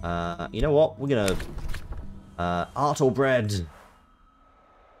 You know what? We're gonna... art or bread?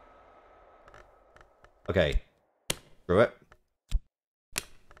 Okay. Screw it.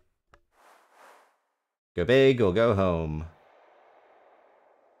 Go big or go home.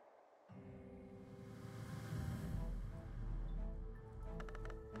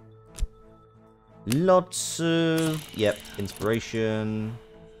 Lots of... Yep, inspiration.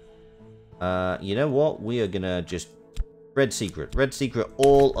 You know what? We are gonna just... Red secret. Red secret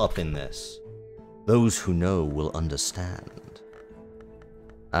all up in this. Those who know will understand.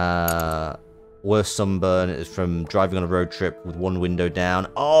 Worst sunburn is from driving on a road trip with one window down.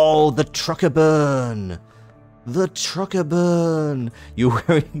 Oh, the trucker burn! The trucker burn! You're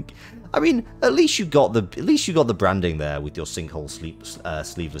wearing... I mean, at least you got the branding there with your sinkhole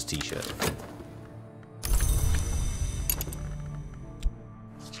sleeveless t-shirt.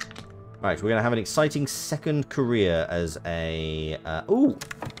 Right, we're going to have an exciting second career as a... ooh!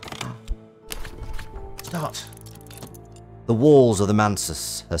 Start! The walls of the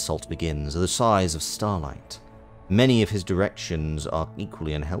Mansus, Assault begins, are the size of starlight. Many of his directions are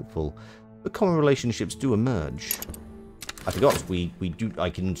equally unhelpful, but common relationships do emerge. I forgot, we do...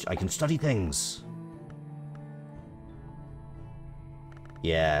 I can study things.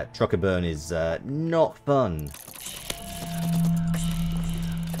 Yeah, trucker burn is not fun.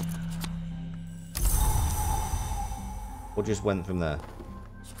 What just went from there?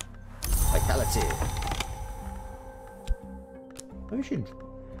 Vitality. Maybe we should...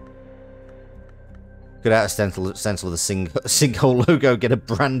 Could out a stencil with a sinkhole logo, get a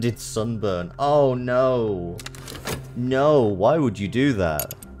branded sunburn. Oh no. No, why would you do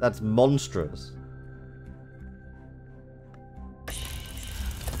that? That's monstrous.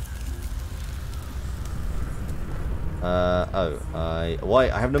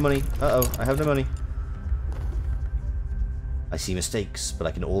 Why? I have no money. Uh-oh, I have no money. I see mistakes, but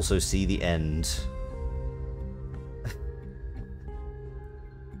I can also see the end.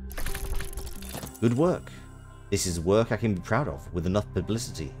 Good work. This is work I can be proud of. With enough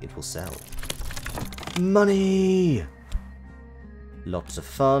publicity, it will sell. Money! Lots of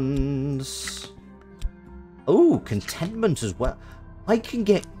funds. Oh, contentment as well. I can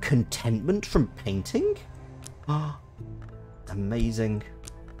get contentment from painting? Ah, amazing.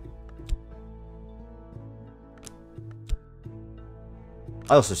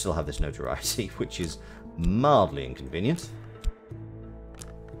 I also still have this notoriety, which is mildly inconvenient.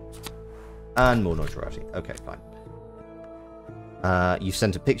 And more notoriety. Okay, fine. You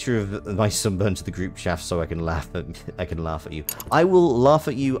sent a picture of my sunburn to the group chat so I can laugh at you. I will laugh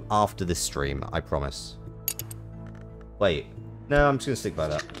at you after this stream, I promise. Wait. No, I'm just gonna stick by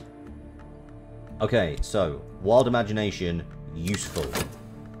that. Okay, so wild imagination, useful.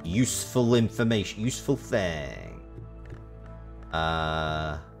 Useful information, useful thing.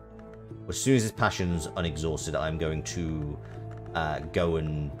 As soon as his passion's unexhausted, I'm going to go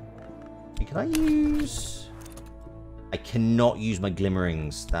and... Can I use... I cannot use my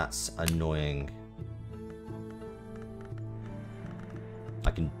glimmerings. That's annoying.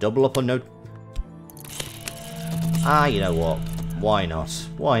 I can double up on no... Ah, you know what? Why not?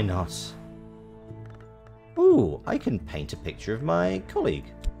 Why not? Ooh, I can paint a picture of my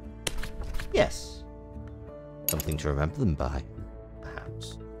colleague. Yes. Something to remember them by,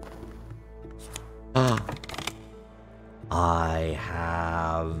 perhaps. Ah. I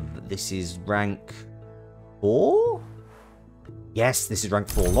have... This is rank 4? Yes, this is rank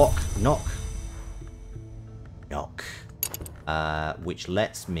 4. Knock. Which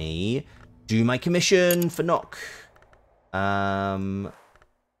lets me do my commission for knock.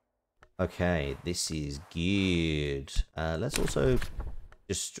 Okay, this is good. Let's also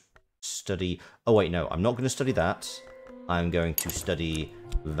just study... Oh, wait, no. I'm not going to study that. I'm going to study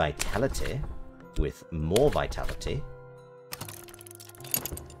vitality with more vitality.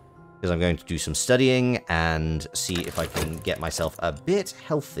 Because I'm going to do some studying and see if I can get myself a bit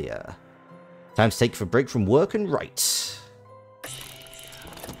healthier. Time to take a break from work and write.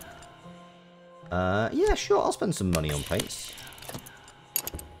 Yeah, sure. I'll spend some money on paints.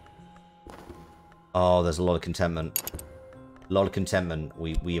 Oh, there's a lot of contentment. A lot of contentment.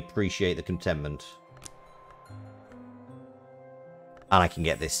 We appreciate the contentment. And I can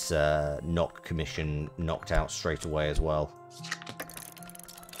get this knock commission knocked out straight away as well.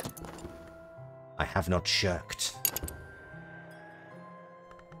 I have not shirked.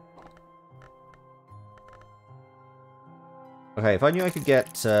 Okay, if I knew I could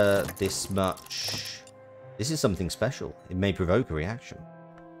get this much... This is something special. It may provoke a reaction.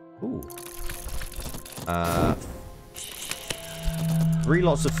 Ooh. 3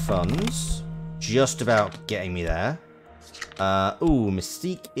 lots of funds. Just about getting me there. Ooh,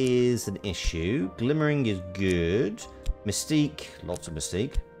 Mystique is an issue. Glimmering is good. Mystique. Lots of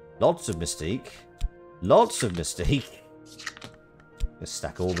Mystique. Lots of Mystique. Lots of Mystique. Let's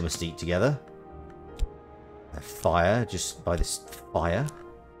stack all the Mystique together. Fire, just by this fire.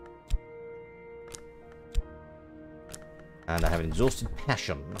 And I have an exhausted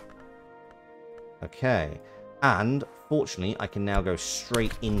passion. Okay. And, fortunately, I can now go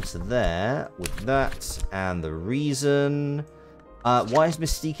straight into there with that. And the reason... why is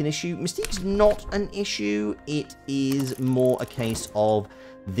Mystique an issue? Mystique's not an issue. It is more a case of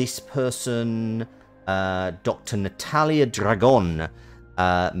this person, Dr. Natalia Dragon,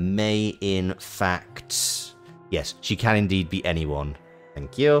 may in fact... Yes, she can indeed be anyone.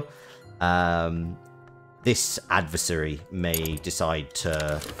 Thank you. This adversary may decide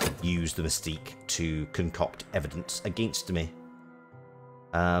to use the Mystique to concoct evidence against me.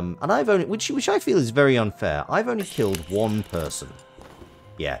 And I've only... Which I feel is very unfair. I've only killed one person.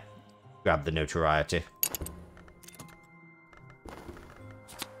 Yeah. Grab the notoriety.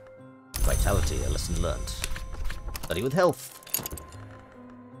 Vitality, a lesson learnt. Study with health.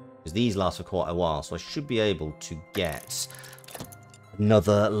 Because these last for quite a while, so I should be able to get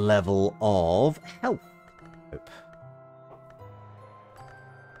another level of health. Hope.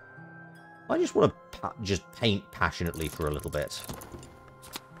 I just want to just paint passionately for a little bit.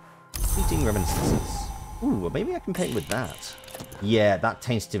 Fleeting reminiscences. Ooh, well, maybe I can paint with that. Yeah, that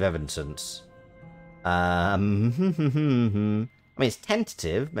tentative evidence. I mean, it's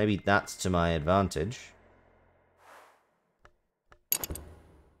tentative. Maybe that's to my advantage.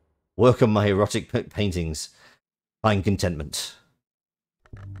 Work on my erotic paintings. Find contentment.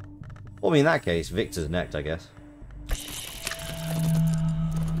 Well, I mean, in that case, Victor's next, I guess.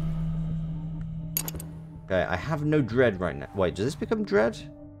 Okay, I have no dread right now. Wait, does this become dread?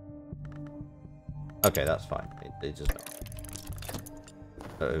 Okay, that's fine. It just...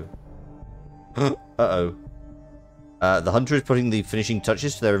 Uh-oh. Uh-oh. The hunter is putting the finishing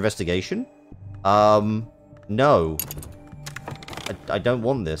touches to their investigation? No. I don't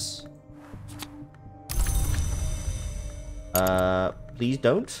want this. Please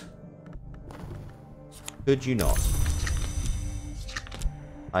don't. Could you not?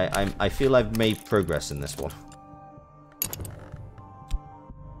 I feel I've made progress in this one.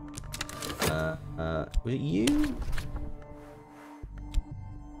 Was it you?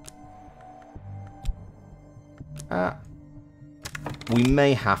 We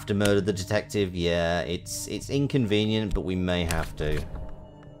may have to murder the detective. Yeah, it's inconvenient, but we may have to.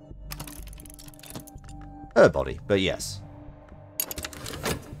 Her body, but yes.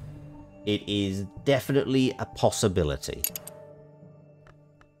 It is definitely a possibility.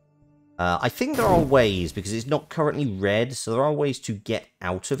 I think there are ways, because it's not currently red, so there are ways to get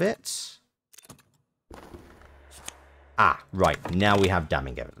out of it. Ah, right. Now we have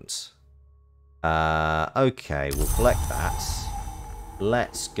damning evidence. Okay, we'll collect that.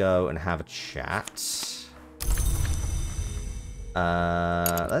 Let's go and have a chat.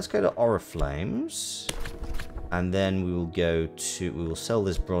 Let's go to Oriflames. And then we will go to... We will sell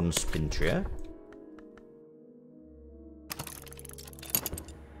this bronze spin trio.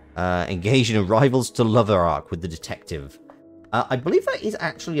 Engage in a rivals to lover arc with the detective. I believe that is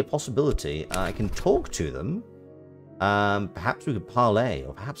actually a possibility. I can talk to them. Perhaps we could parlay,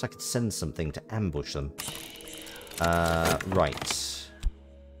 or perhaps I could send something to ambush them. Right.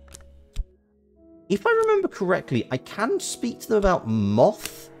 If I remember correctly, I can speak to them about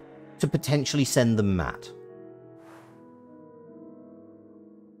Moth to potentially send them mad.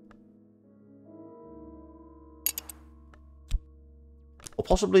 Or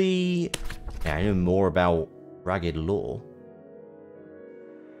possibly... Yeah, I know more about Ragged Law.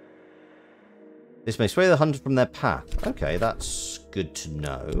 This may sway the hunter from their path. Okay, that's good to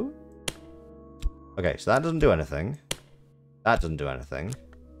know. Okay, so that doesn't do anything. That doesn't do anything.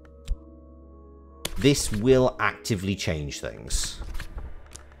 This will actively change things.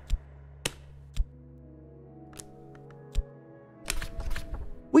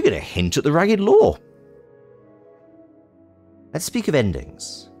 We're going to hint at the Ragged Law. Let's speak of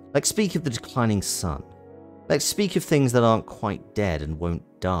endings. Let's speak of the declining sun. Let's speak of things that aren't quite dead and won't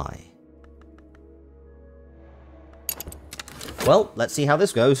die. Well, let's see how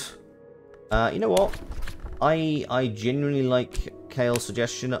this goes. You know what? I genuinely like Kale's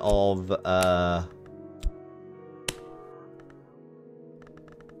suggestion of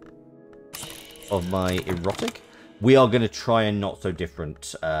my erotic. We are going to try and not so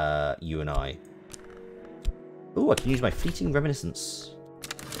different, you and I. Ooh, I can use my fleeting reminiscence.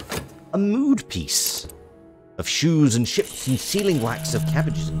 A mood piece of shoes and ships and sealing wax of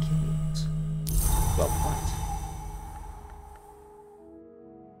cabbages and kittens. Well, what?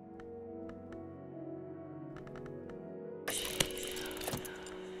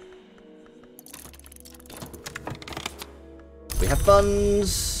 We have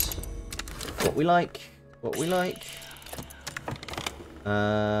funds. What we like. What we like.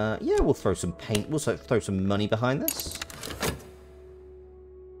 Yeah, we'll throw some paint. We'll throw some money behind this.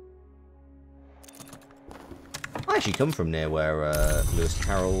 I actually come from near where Lewis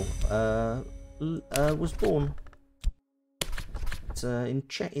Carroll was born. It's in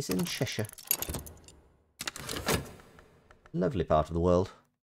Cheshire. Lovely part of the world.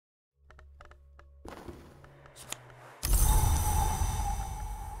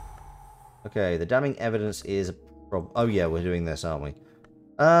 Okay, the damning evidence is a problem. Oh yeah, we're doing this, aren't we?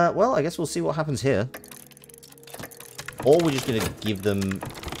 Well, I guess we'll see what happens here. Or we're just going to give them...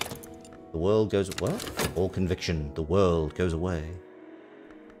 The world goes... Well, all conviction. The world goes away.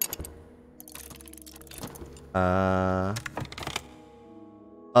 Oh.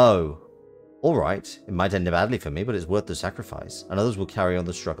 Alright. It might end badly for me, but it's worth the sacrifice. And others will carry on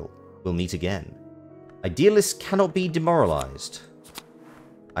the struggle. We'll meet again. Idealists cannot be demoralized.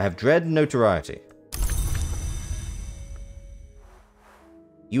 I have dread and notoriety.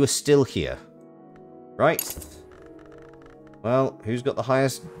 You are still here. Right. Well, who's got the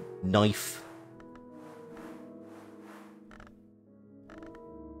highest knife?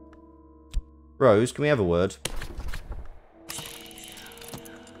 Rose, can we have a word?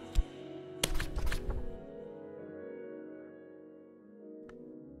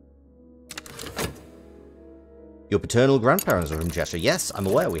 Your paternal grandparents are from Cheshire. Yes, I'm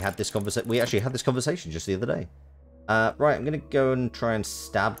aware. We actually had this conversation just the other day. Right, I'm going to go and try and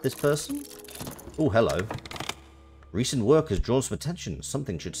stab this person. Oh, hello. Recent work has drawn some attention.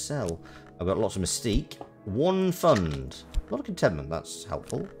 Something should sell. I've got lots of mystique. 1 fund. A lot of contentment. That's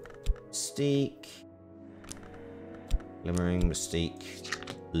helpful. Mystique. Glimmering,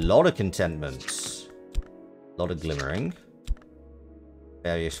 mystique. A lot of contentment. A lot of glimmering.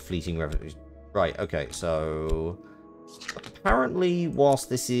 Various fleeting revenues. Right, okay, so... Apparently, whilst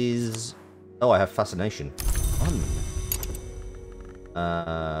this is... Oh, I have fascination. Fun.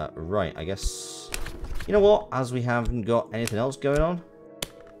 Right, I guess... You know what? As we haven't got anything else going on...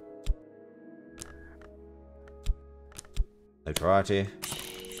 Notoriety.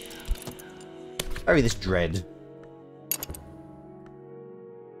 Bury this dread.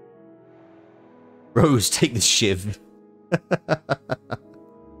 Rose, take this shiv.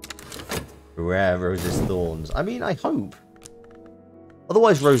 Rare Rose's thorns. I mean, I hope.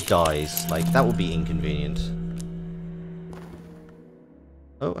 Otherwise, Rose dies. Like, that would be inconvenient.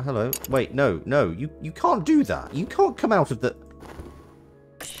 Oh, hello. Wait, no, no. You can't do that. You can't come out of the...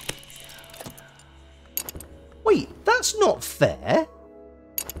 Wait, that's not fair.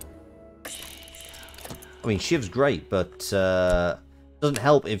 I mean, Shiv's great, but doesn't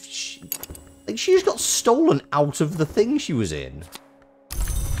help if she... Like, she just got stolen out of the thing she was in.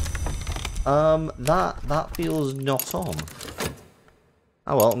 That feels not on.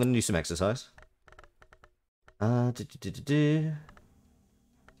 Oh well, I'm gonna do some exercise. Do, do, do, do, do.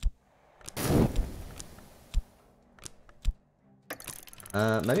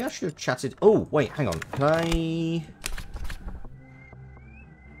 Maybe I should have chatted... Oh, wait, hang on. Can I...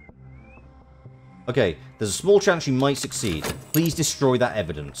 Okay, there's a small chance you might succeed. Please destroy that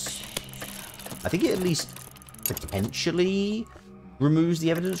evidence. I think it at least potentially removes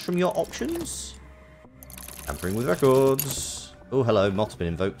the evidence from your options. Tampering with records. Oh, hello, mod's been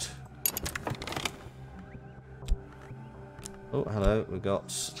invoked. Oh, hello, we've got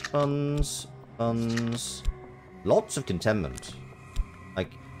funds, funds. Lots of contentment.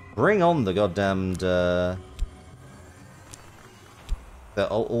 Like, bring on the goddamned,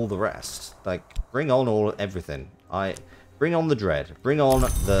 all the rest. Like, bring on everything. Bring on the dread. Bring on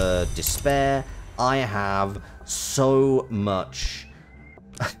the despair. I have so much.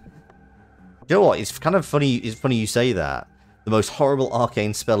 You know what? It's kind of funny. It's funny you say that. The most horrible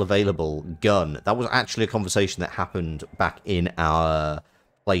arcane spell available, gun. That was actually a conversation that happened back in our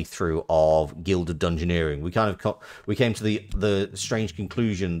playthrough of Guild of Dungeoneering. We came to the strange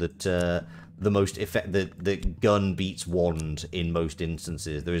conclusion that that gun beats wand in most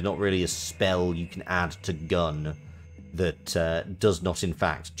instances. There is not really a spell you can add to gun that does not in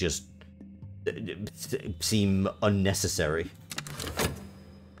fact just seem unnecessary.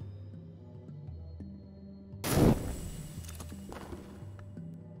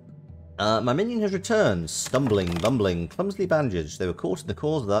 My minion has returned, stumbling, bumbling, clumsily bandaged. They were caught in the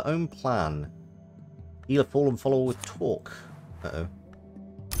cause of their own plan. Heal a fallen follower with talk. Uh-oh.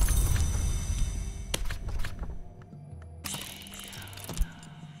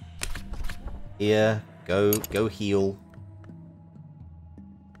 Here, go heal.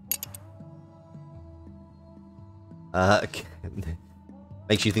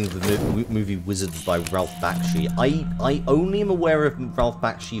 Makes you think of the movie Wizards by Ralph Bakshi. I only am aware of Ralph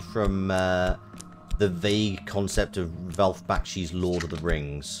Bakshi from the vague concept of Ralph Bakshi's Lord of the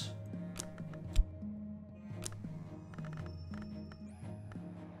Rings.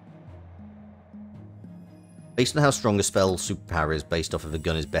 Based on how strong a spell superpower is based off of a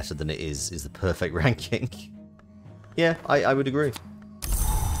gun is better than it is the perfect ranking. Yeah, I would agree.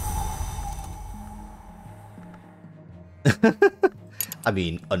 I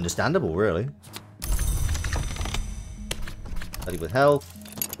mean, understandable, really. Study with health.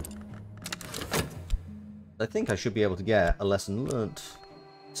 I think I should be able to get a lesson learnt.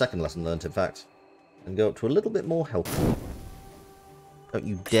 Second lesson learnt, in fact. And go up to a little bit more health. Don't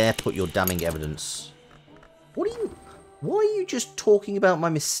you dare put your damning evidence. What are you... Why are you just talking about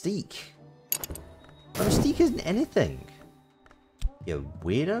my mystique? My mystique isn't anything. You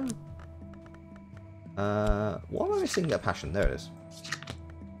weirdo. Why am I missing that passion? There it is.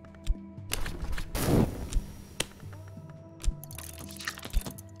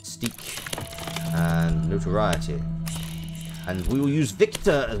 Mystique. And notoriety. And we will use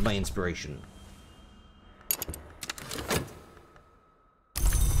Victor as my inspiration.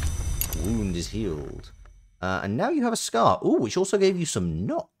 Wound is healed. And now you have a scar. Ooh, which also gave you some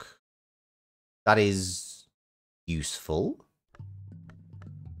knock. That is useful.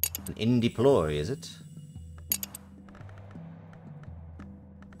 An in-deploy, is it?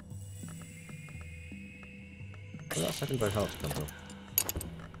 Where that second bow health come from?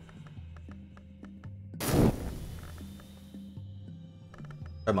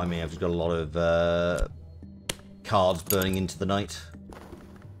 Don't mind me, I've just got a lot of cards burning into the night.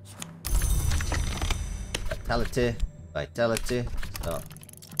 Vitality, vitality. Start.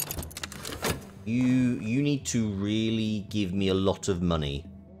 You need to really give me a lot of money.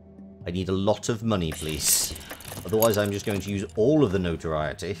 I need a lot of money, please. Otherwise, I'm just going to use all of the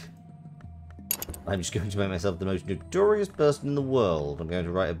notoriety. I'm just going to make myself the most notorious person in the world. I'm going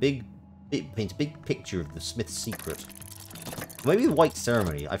to write paint a big picture of the Smith's secret. Maybe the White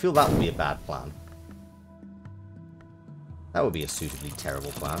Ceremony. I feel that would be a bad plan. That would be a suitably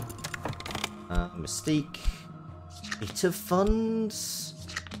terrible plan. Mystique. Bit of funds.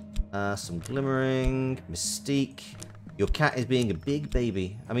 Some glimmering. Mystique. Your cat is being a big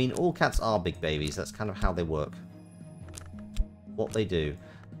baby. I mean, all cats are big babies. That's kind of how they work. What they do.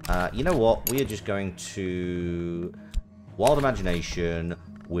 You know what? We are just going to... Wild Imagination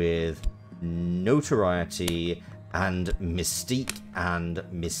with Notoriety and Mystique. And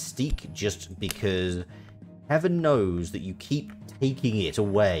Mystique just because heaven knows that you keep taking it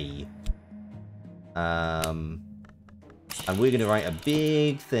away. And we're going to write a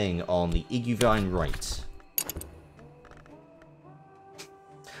big thing on the Iguvine Rite.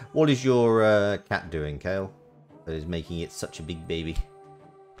 What is your cat doing, Kale? That is making it such a big baby.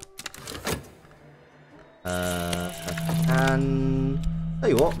 Tell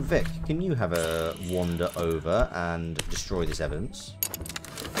you what, Vic, can you have a wander over and destroy this evidence?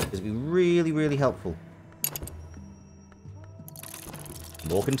 It'd be really, really helpful.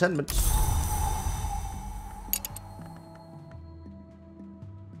 More contentment.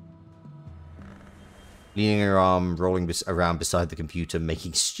 Leaning her arm, rolling around beside the computer,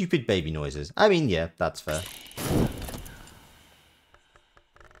 making stupid baby noises. I mean, yeah, that's fair.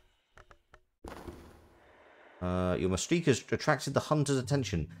 Your mystique has attracted the hunter's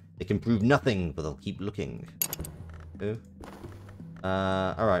attention. They can prove nothing, but they'll keep looking. Oh.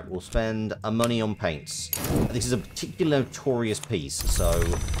 Alright, we'll spend a money on paints. This is a particularly notorious piece, so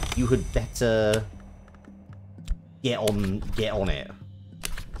you had better get on it.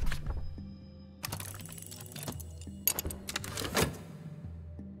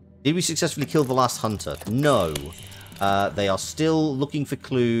 Did we successfully kill the last hunter? No. They are still looking for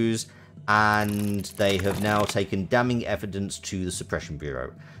clues, and they have now taken damning evidence to the Suppression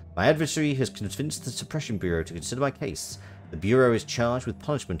Bureau. My adversary has convinced the Suppression Bureau to consider my case. The Bureau is charged with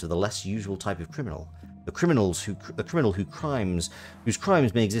punishment of the less usual type of criminal. The criminal whose crimes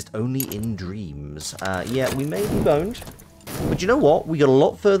may exist only in dreams. Yeah, we may be boned. But you know what? We got a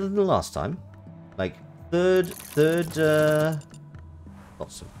lot further than last time. Like, lots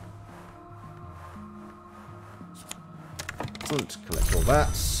of... Excellent. Collect all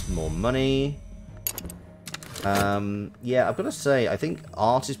that. More money. Yeah, I've got to say, I think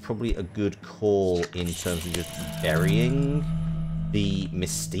art is probably a good call in terms of just burying the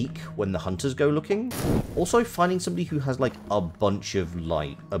mystique when the hunters go looking. Also, finding somebody who has, like, a bunch of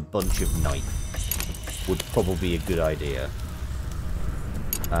knife would probably be a good idea.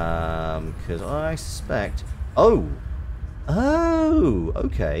 Because I suspect... Oh! Oh!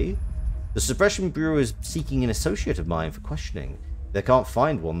 Okay. The Suppression Bureau is seeking an associate of mine for questioning. If they can't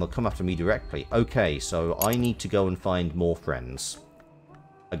find one, they'll come after me directly. Okay, so I need to go and find more friends.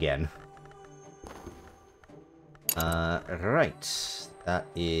 Again. Right. That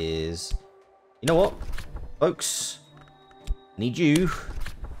is... You know what? Folks. I need you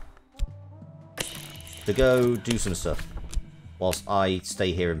to go do some stuff. Whilst I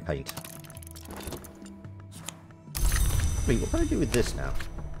stay here and paint. Wait, what can I do with this now?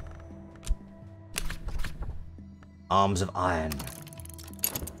 Arms of iron.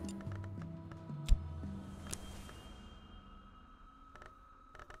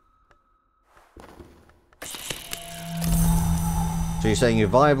 So you're saying your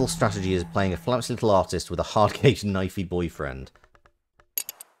viable strategy is playing a flouncy little artist with a hard-caged, knifey boyfriend?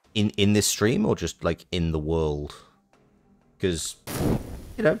 In this stream, or just, like, in the world? Because,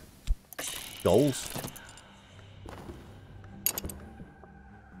 you know, goals.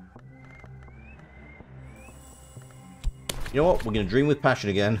 You know what? We're going to dream with passion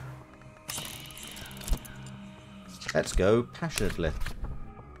again. Let's go passionately.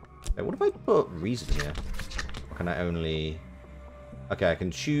 Okay, what if I put reason here? Or can I only... Okay, I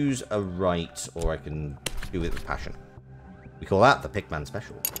can choose a right, or I can do it with passion. We call that the Pickman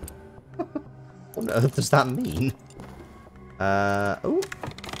Special. What on earth does that mean? Oh.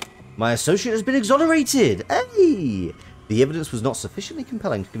 My associate has been exonerated! Hey! The evidence was not sufficiently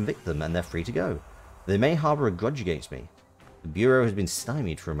compelling to convict them, and they're free to go. They may harbour a grudge against me. The Bureau has been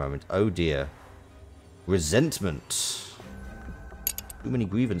stymied for a moment. Oh dear. Resentment. Too many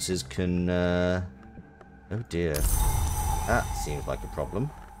grievances can... Oh dear. That seems like a problem.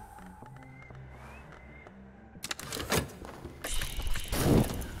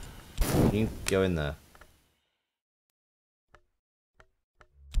 Can you go in there?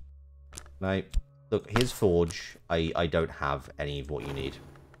 No. Look, here's Forge. I don't have any of what you need.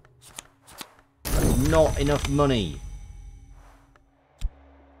 That's not enough money.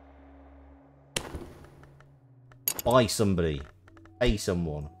 Buy somebody. Pay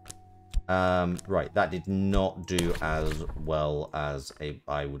someone. Right, that did not do as well as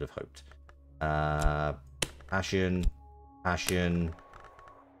I would have hoped. Passion. Passion.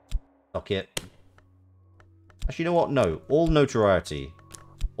 Socket. Actually, you know what? No. All notoriety.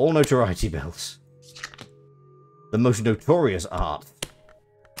 All notoriety bells. The most notorious art.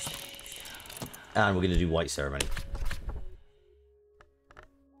 And we're going to do white ceremony.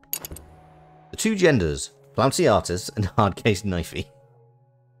 The two genders. Flouncy artist and hard-case knifey.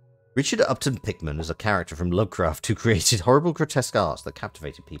 Richard Upton Pickman is a character from Lovecraft who created horrible, grotesque art that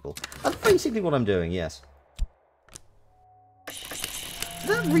captivated people. That's basically what I'm doing, yes. Did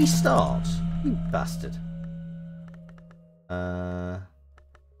that restart? You bastard. Oh,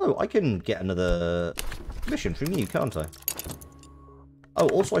 I can get another mission from you, can't I? Oh,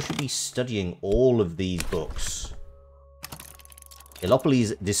 also I should be studying all of these books.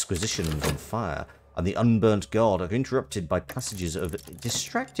 Illopolis Disquisitions on Fire. and the unburnt god are interrupted by passages of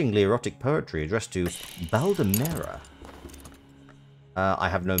distractingly erotic poetry addressed to Baldemera. I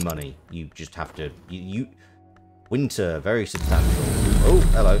have no money. You just have to... Winter, very substantial. Oh,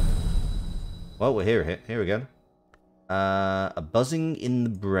 hello. Well, we're here again. A buzzing in the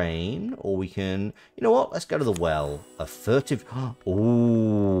brain, or we can... You know what? Let's go to the well. A furtive...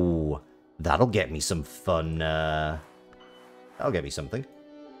 Ooh, that'll get me some fun. That'll get me something.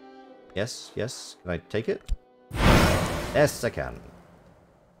 Yes, yes. Can I take it? Yes, I can.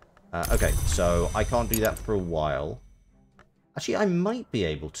 Okay, so I can't do that for a while. Actually, I might be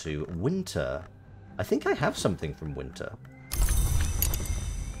able to. Winter. I think I have something from Winter.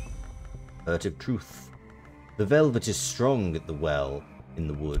 Furtive truth. The velvet is strong at the well in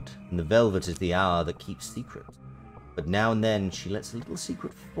the wood, and the velvet is the hour that keeps secret. But now and then she lets a little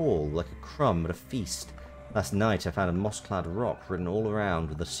secret fall, like a crumb at a feast. Last night I found a moss-clad rock written all around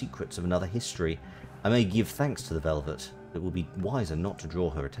with the secrets of another history. I may give thanks to the velvet. It will be wiser not to draw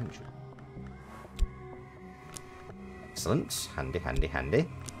her attention. Excellent. Handy, handy, handy.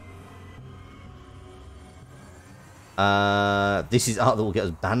 This is art that will get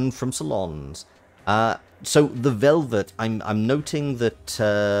us banned from salons. So the velvet, I'm noting that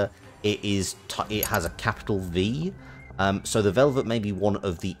it has a capital V. So the velvet may be one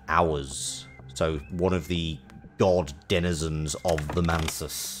of the hours. So one of the god denizens of the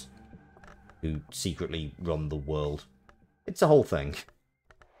Mansus, who secretly run the world. It's a whole thing.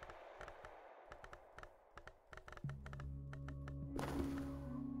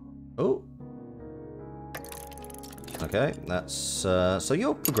 Oh. Okay, that's, so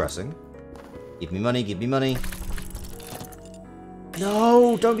you're progressing. Give me money, give me money.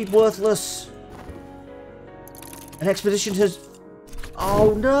 No, don't be worthless. An expedition has...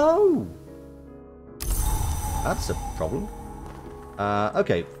 Oh, no. That's a problem.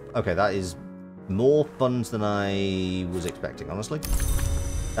 Okay, that is more funds than I was expecting, honestly.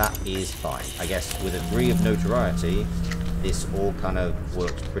 That is fine. I guess with a degree of notoriety, this all kind of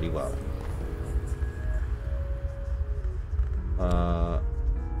works pretty well.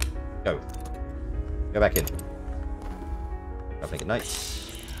 Go. Go back in. Gotta make it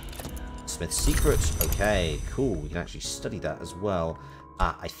nice. Smith's secret. Okay, cool. We can actually study that as well.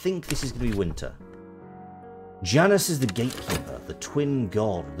 I think this is going to be Winter. Janus is the gatekeeper, the twin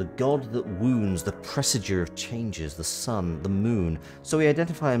god, the god that wounds, the presager of changes, the sun, the moon. So we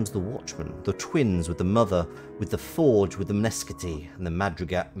identify him as the watchman, the twins with the mother, with the forge, with the Mnescity, and the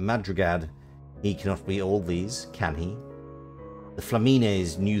Madrigad. He cannot be all these, can he? The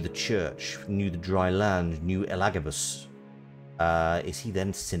Flamines knew the church, knew the dry land, knew Elagabus. Is he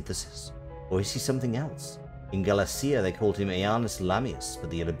then Synthesis? Or is he something else? In Galacia they called him Aeanus Lamius, but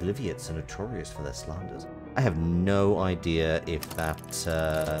the Obliviots are notorious for their slanders. I have no idea if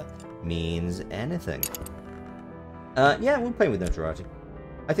that means anything. Yeah, we'll play with notoriety.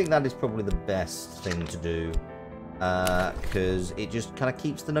 I think that is probably the best thing to do, because it just kind of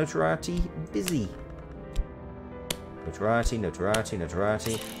keeps the notoriety busy. Notoriety, notoriety,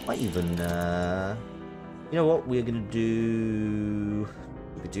 notoriety. Might even, you know what we're gonna do?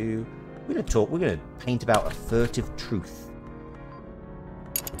 We're gonna paint about a furtive truth.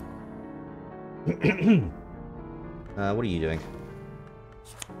 What are you doing?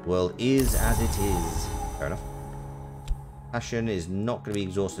 World is as it is. Fair enough. Passion is not going to be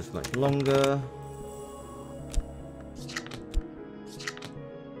exhausted for much longer.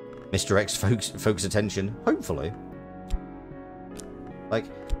 Mr. X focus attention. Hopefully. Like,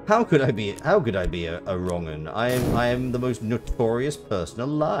 how could I be a wrong un? I am the most notorious person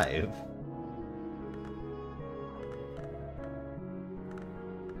alive.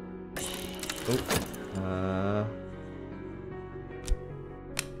 Oh.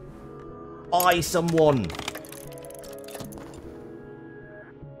 Someone.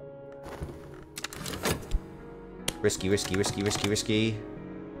 Risky, risky, risky, risky, risky.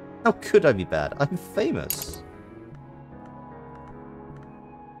 How could I be bad? I'm famous.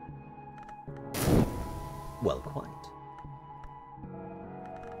 Well, quite.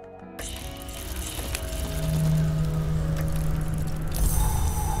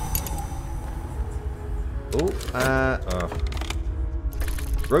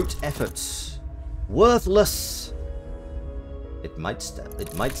 Rote efforts. Worthless. It might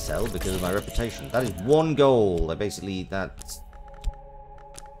sell because of my reputation. That is one goal. That's...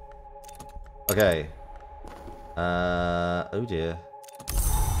 Okay. Oh dear.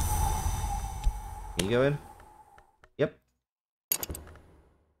 Can you go in? Yep.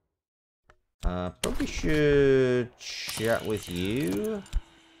 Probably should chat with you.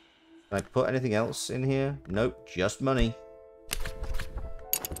 Can I put anything else in here? Nope, just money.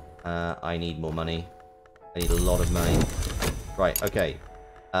 I need more money. I need a lot of money. Right, okay.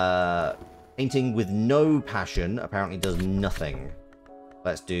 Painting with no passion apparently does nothing.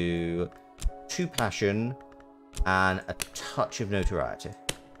 Let's do 2 passion and a touch of notoriety.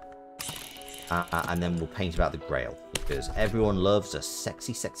 And then we'll paint about the Grail, because everyone loves a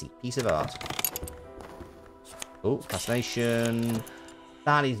sexy, sexy piece of art. Oh, fascination.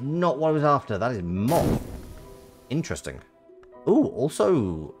 That is not what I was after. That is moth. Interesting. Oh,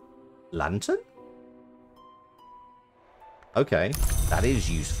 also lantern? Okay, that is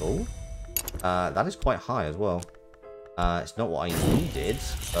useful. That is quite high as well. It's not what I needed,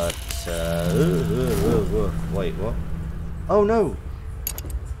 but... wait, what? Oh, no!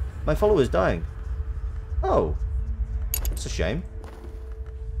 My follower's dying. Oh. That's a shame.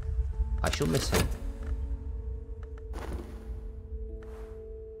 I shall miss him.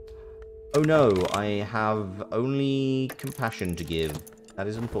 Oh, no. I have only compassion to give. That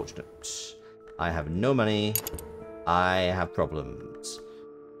is unfortunate. I have no money. I have problems.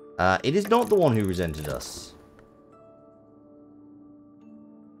 It is not the one who resented us.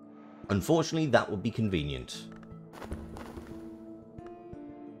 Unfortunately, that would be convenient.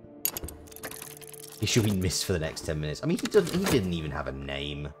 He should be missed for the next 10 minutes. I mean, he didn't even have a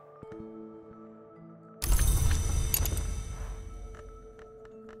name.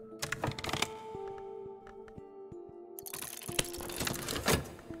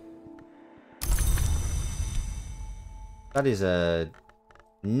 That is a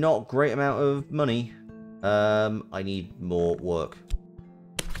not great amount of money. I need more work.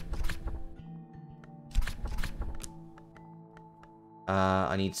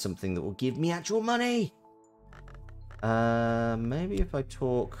 I need something that will give me actual money. Maybe if I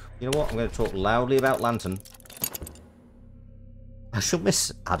talk... You know what? I'm going to talk loudly about Lantern. I shall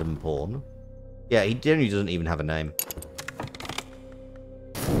miss Adam Porn. Yeah, he generally doesn't even have a name.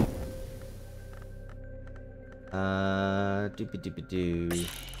 Doopy-doopy-doo.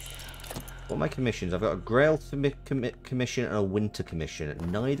 What are my commissions? I've got a Grail commission and a Winter commission,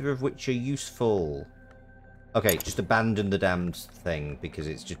 neither of which are useful. Okay, just abandon the damned thing, because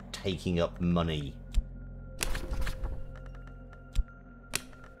it's just taking up money.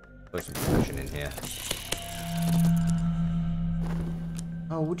 Put some passion in here.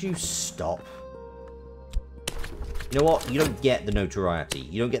 Oh, would you stop? You know what? You don't get the notoriety.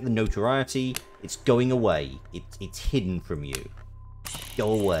 You don't get the notoriety. It's going away. It's hidden from you.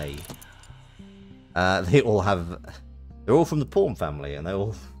 Go away. They all have... They're all from the Porn family, and they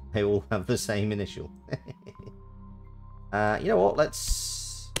all have the same initial. You know what?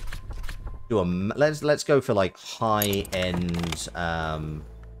 Let's do a... Let's go for like high end. Oh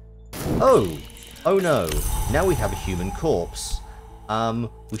no! Now we have a human corpse.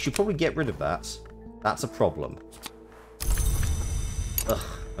 We should probably get rid of that. That's a problem. Ugh.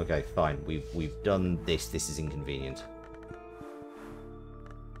 Okay, fine. We've done this. This is inconvenient.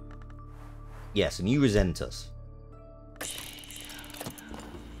 Yes, and you resent us.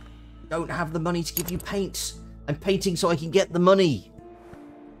 Don't have the money to give you paint. I'm painting so I can get the money.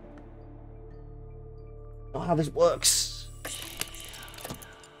 Not how this works.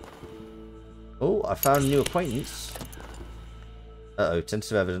 Oh, I found a new acquaintance. Uh-oh,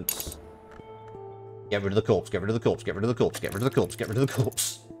 tentative evidence. Get rid of the corpse, get rid of the corpse, get rid of the corpse, get rid of the corpse, get rid of the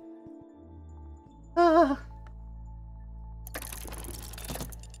corpse. Ah.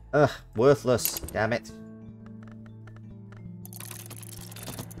 Ugh, worthless. Damn it.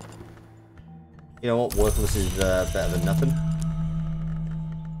 You know what? Worthless is better than nothing.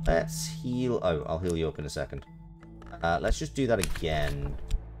 Let's heal... Oh, I'll heal you up in a second. Let's just do that again.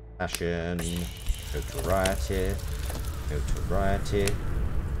 Passion. Notoriety. Notoriety.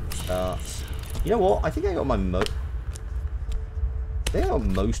 Start. You know what? I think I got my I think I got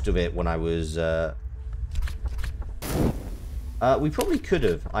most of it when I was... we probably could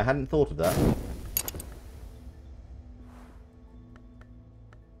have. I hadn't thought of that.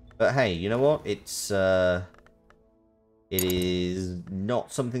 But hey, you know what? It's, it is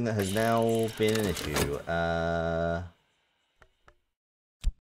not something that has now been an issue.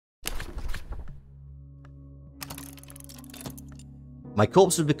 My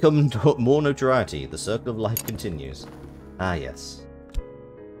corpse has become more notoriety. The circle of life continues. Ah, yes.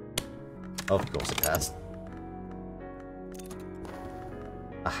 Of course it has.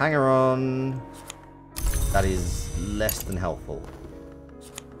 A hanger-on. That is less than helpful.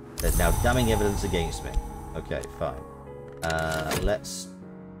 There's now damning evidence against me. Okay, fine. Let's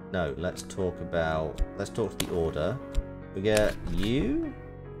talk to the Order. We get you?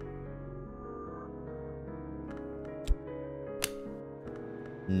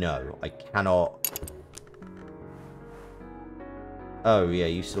 No, I cannot. Oh, yeah,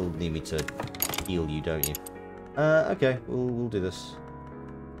 you still need me to heal you, don't you? Okay, we'll do this.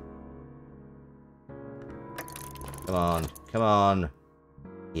 Come on, come on.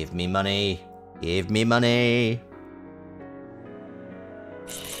 Give me money. Give me money.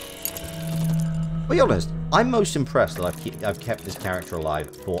 Be honest, I'm most impressed that I've kept this character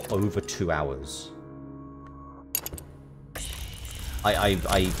alive for over 2 hours.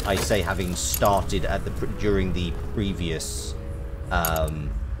 I say having started at during the previous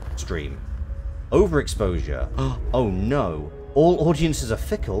stream. Overexposure. Oh no. All audiences are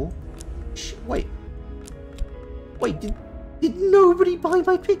fickle. Wait. Wait, did nobody buy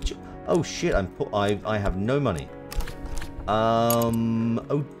my picture? Oh shit, I have no money.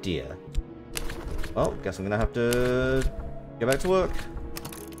 Oh dear. Well, guess I'm gonna have to go back to work.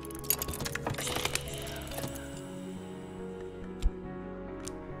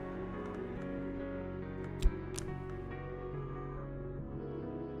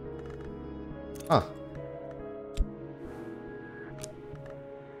 Huh.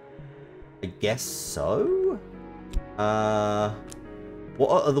 I guess so? What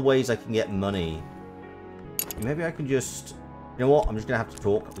are other ways I can get money? Maybe I can just... You know what? I'm just going to have to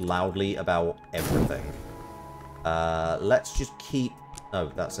talk loudly about everything. Let's just keep...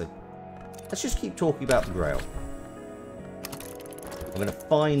 Oh, that's a... Let's just keep talking about the Grail. I'm going to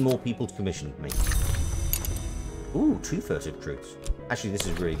find more people to commission me. Ooh, 2 furtive truths. Actually, this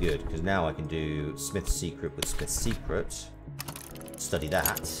is really good, because now I can do Smith's Secret with Smith's Secret. Study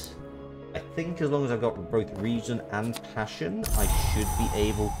that. I think as long as I've got both reason and passion, I should be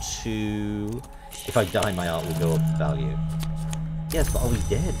able to... If I die, my art will go up in value. Yes, but are we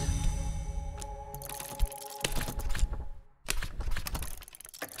dead?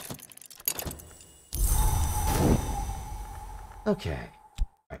 Okay.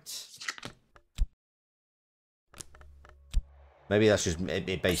 Right. Maybe that's just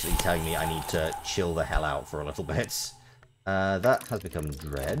it basically telling me I need to chill the hell out for a little bit. That has become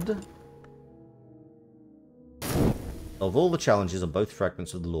dread. Of all the challenges on both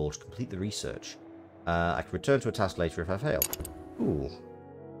fragments of the lore, to complete the research. I can return to a task later if I fail. Ooh.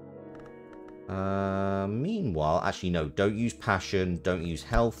 Meanwhile, actually no, don't use passion, don't use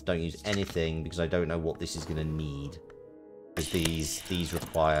health, don't use anything, because I don't know what this is going to need. Because these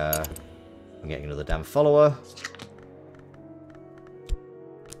require... I'm getting another damn follower.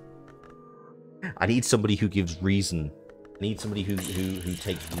 I need somebody who gives reason. I need somebody who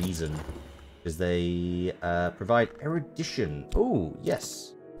takes reason. Because they provide erudition. Oh,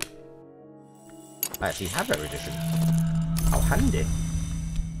 yes. I actually have erudition. How handy.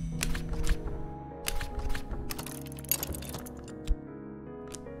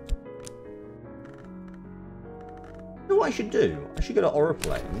 You know what I should do? I should go to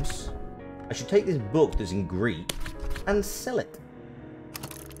Oriflames. I should take this book that's in Greek and sell it.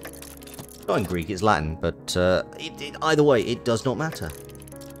 Not in Greek, it's Latin, but either way, it does not matter.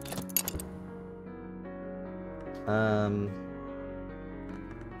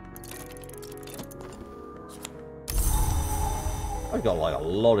 I've got like a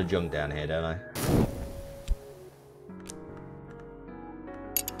lot of junk down here, don't I?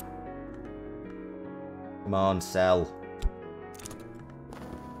 Come on, sell.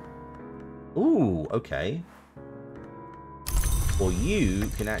 Ooh, okay. Well, you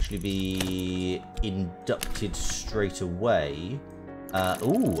can actually be inducted straight away.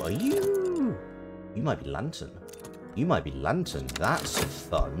 Ooh, are you... You might be Lantern. You might be Lantern. That's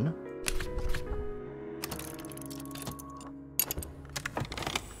fun.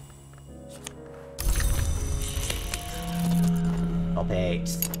 Stop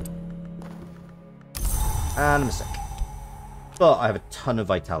it. And I'm sick. But I have a ton of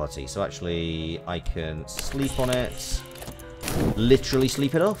vitality, so actually I can sleep on it. Literally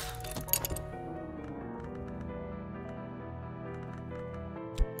sleep it off.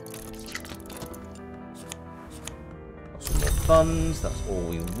 Got some more funds, that's all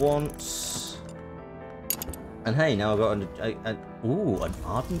we want. And hey, now I've got an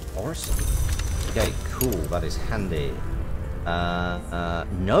Ardent Orison. Okay, cool, that is handy.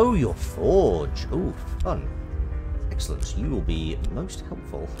 Know your forge. Ooh, fun. Excellent, you will be most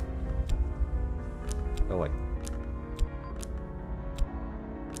helpful. Go away.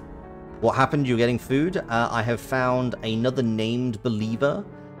 What happened? You're getting food? I have found another named believer.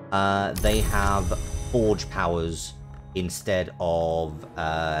 They have forge powers instead of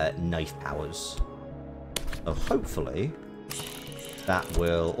knife powers. So hopefully that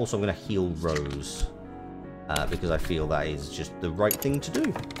will... Also, I'm going to heal Rose. Because I feel that is just the right thing to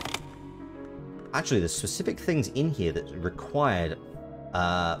do. Actually, there's specific things in here that required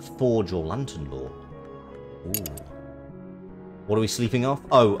Forge or Lantern Lore. Ooh. What are we sleeping off?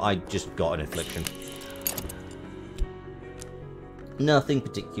 Oh, I just got an affliction. Nothing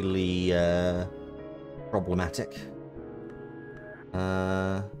particularly problematic.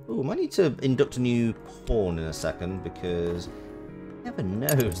 Oh, might need to induct a new pawn in a second, because never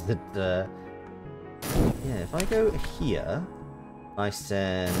knows that, yeah, if I go here, I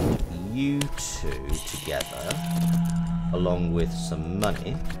send you two together, along with some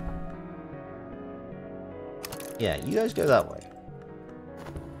money. Yeah, you guys go that way.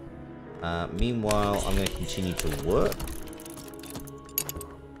 Meanwhile, I'm going to continue to work.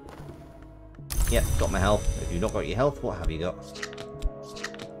 Yep, got my health. If you've not got your health, what have you got?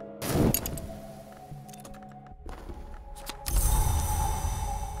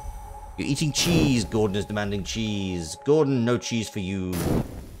 You're eating cheese. Gordon is demanding cheese. Gordon, no cheese for you.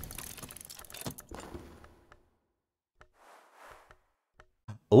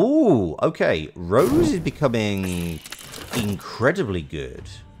 Oh, okay. Rose is becoming incredibly good.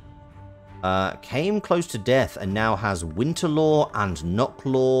 Came close to death and now has Winter Law and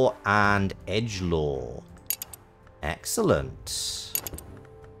Knocklaw and Edge Law. Excellent.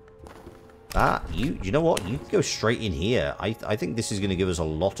 You know what? You can go straight in here. I think this is going to give us a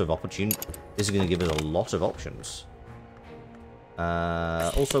lot of opportunity. This is going to give us a lot of options.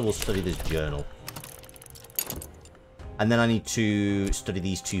 Also, we'll study this journal. And then I need to study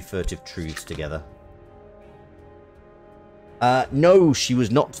these two furtive truths together. No, she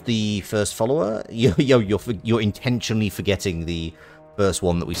was not the first follower. You're intentionally forgetting the first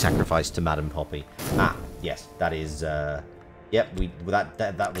one that we sacrificed to Madam Poppy. Ah, yes, that is. Yep,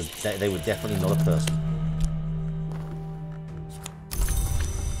 they were definitely not a person.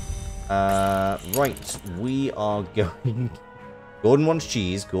 Right, we are going. Gordon wants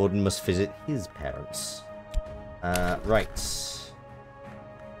cheese. Gordon must visit his parents. Right.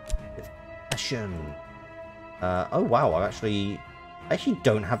 With passion. Oh wow, I actually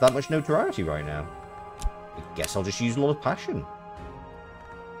don't have that much notoriety right now. I guess I'll just use a lot of passion.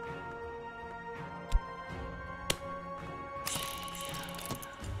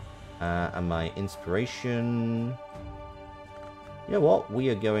 And my inspiration... You know what? We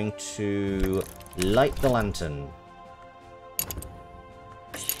are going to light the lantern.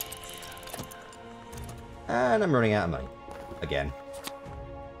 And I'm running out of money. Again.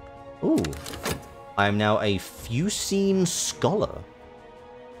 Ooh. I am now a Fusine Scholar.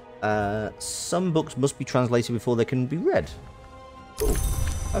 Some books must be translated before they can be read. Ooh.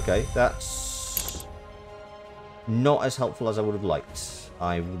 Okay, that's not as helpful as I would have liked.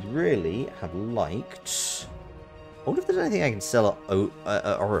 I would really have liked... I wonder if there's anything I can sell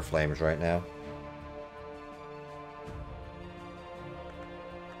at Oriflames right now.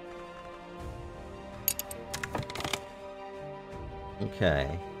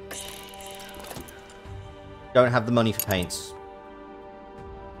 Okay. Don't have the money for paints.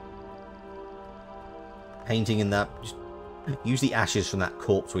 Painting in that... Just use the ashes from that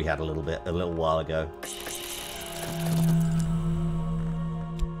corpse we had a little while ago.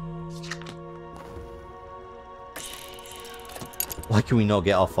 Why can we not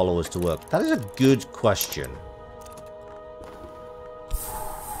get our followers to work? That is a good question.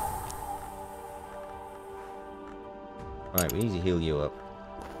 Right, we need to heal you up.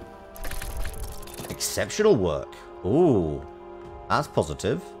 Exceptional work. Ooh. That's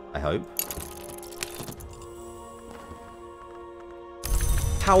positive, I hope.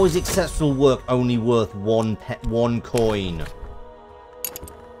 How is exceptional work only worth one coin?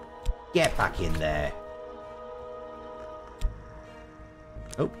 Get back in there.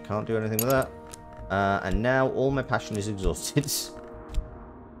 Oh, can't do anything with that. And now all my passion is exhausted.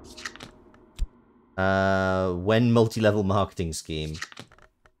 When multi-level marketing scheme.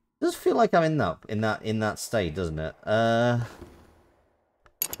 Does feel like I'm in that state, doesn't it? Can't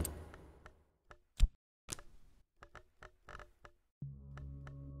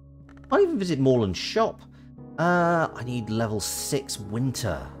even visit Moreland's shop. I need level 6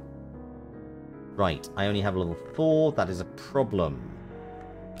 winter. Right, I only have level 4. That is a problem.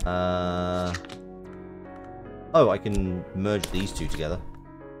 Oh, I can merge these two together.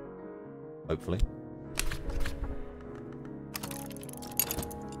 Hopefully.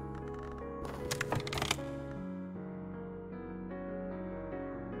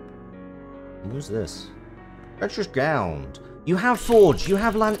 Who's this? Treacherous ground. You have forge. You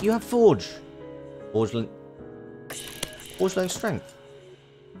have land. You have forge. Forge link strength.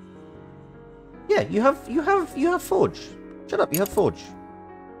 Yeah, you have forge. Shut up. You have forge.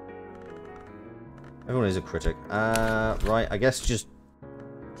 Everyone is a critic. Right. I guess just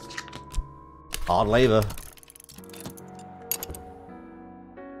hard labor.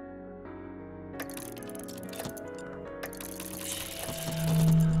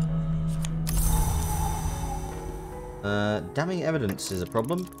 Damning evidence is a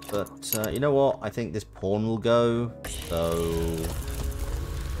problem, but you know what? I think this pawn will go, so...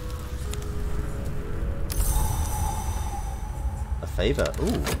 A favor.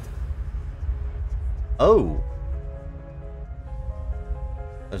 Ooh. Oh!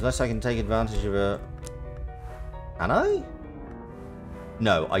 Unless I can take advantage of a... Can I?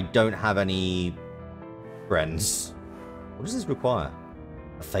 No, I don't have any friends. What does this require?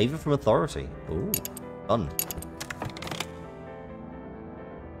 A favor from authority. Ooh, fun.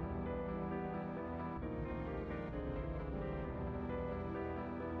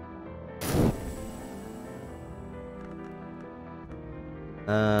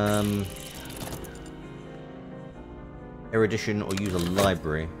 Erudition or use a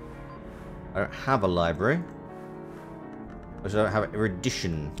library. I don't have a library. I don't have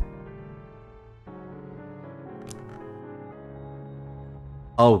erudition.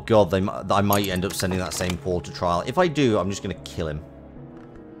 Oh god, I might end up sending that same Paul to trial. If I do, I'm just gonna kill him.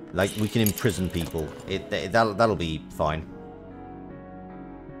 Like, we can imprison people. That'll be fine.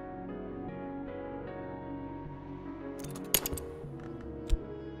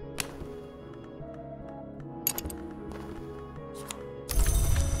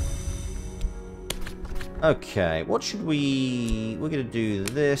 Okay, what should we... We're going to do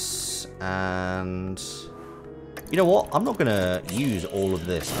this, and... You know what? I'm not going to use all of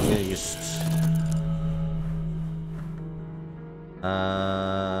this. I'm going to just...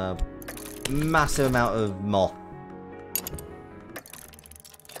 Massive amount of moth.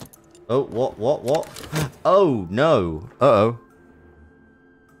 Oh, what? Oh, no. Uh-oh.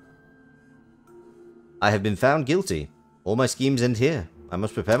 I have been found guilty. All my schemes end here. I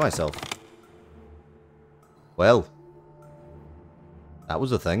must prepare myself. Well, that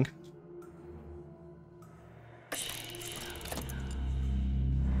was a thing.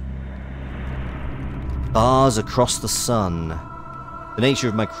 Bars across the sun. The nature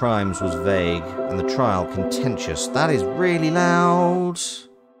of my crimes was vague, and the trial contentious. That is really loud.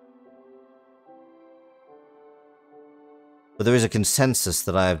 But there is a consensus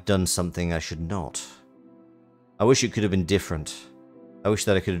that I have done something I should not. I wish it could have been different. I wish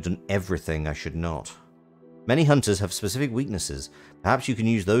that I could have done everything I should not. Many hunters have specific weaknesses. Perhaps you can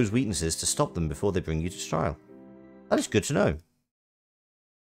use those weaknesses to stop them before they bring you to trial. That is good to know.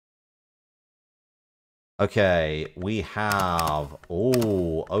 Okay, we have...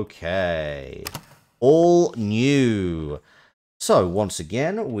 Oh, okay. All new. So, once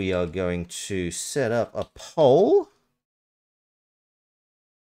again, we are going to set up a poll.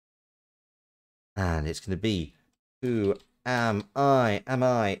 And it's going to be, who am I? Am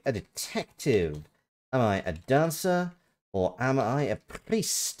I a detective? Am I a dancer, or am I a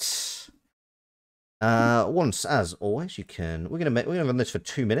priest? Once, as always, you can... We're gonna run this for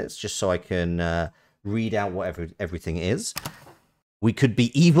 2 minutes, just so I can read out what everything is. We could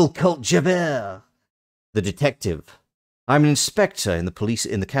be evil Cult Jabber, the detective. I'm an inspector in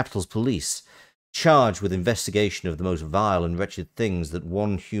the capital's police, charged with investigation of the most vile and wretched things that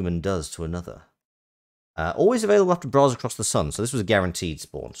one human does to another. Always available after Bars Across the Sun, so this was a guaranteed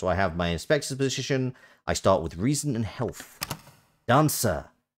spawn. So I have my inspector's position. I start with reason and health. Dancer.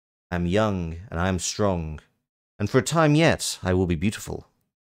 I'm young and I am strong, and for a time yet I will be beautiful.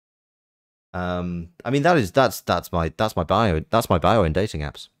 I mean that's my bio. That's my bio in dating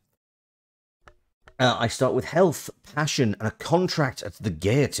apps. I start with health, passion, and a contract at the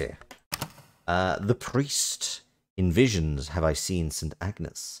Gaiety. The priest. In visions have I seen St.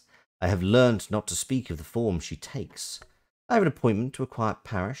 Agnes. I have learnt not to speak of the form she takes. I have an appointment to a quiet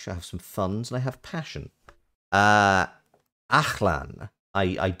parish, I have some funds, and I have passion. Achlan.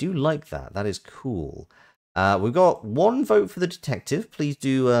 I do like that. That is cool. We've got 1 vote for the detective. Please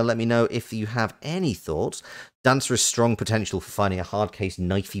do let me know if you have any thoughts. Dancer has strong potential for finding a hard case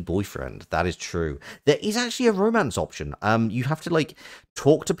knifey boyfriend. That is true. There is actually a romance option. You have to like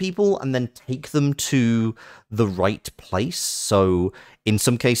talk to people and then take them to the right place. So in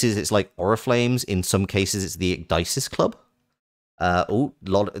some cases it's like Oriflames. In some cases it's the Ecdysis Club. Oh,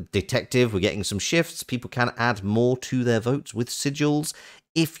 lot of detective. We're getting some shifts. People can add more to their votes with sigils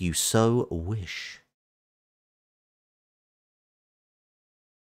if you so wish.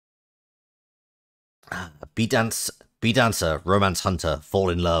 Be dancer, romance hunter, fall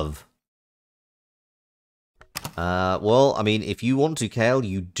in love. Well, I mean, if you want to, Kale,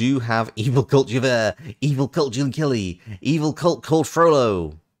 you do have evil cult Javert, evil cult Gilly, evil cult called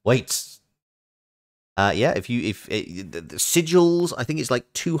Frollo. Wait. Yeah, if the sigils, I think it's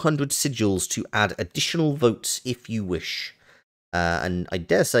like 200 sigils to add additional votes if you wish. And I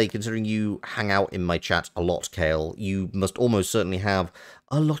dare say, considering you hang out in my chat a lot, Kale, you must almost certainly have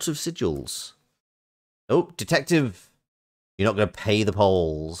a lot of sigils. Oh, detective. You're not going to pay the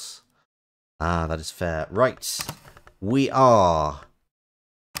polls. Ah, that is fair. Right. We are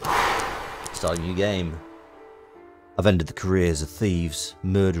starting a new game. I've ended the careers of thieves,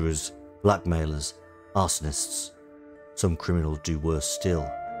 murderers, blackmailers, arsonists. Some criminals do worse still.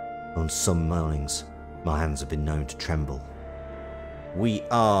 On some mornings, my hands have been known to tremble. We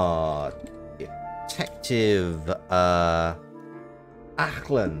are Detective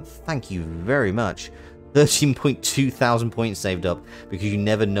Ackland. Thank you very much. 13.2 thousand points saved up because you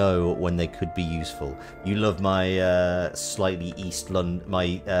never know when they could be useful. You love my slightly East London,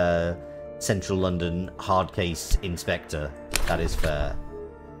 my Central London hard case inspector. That is fair.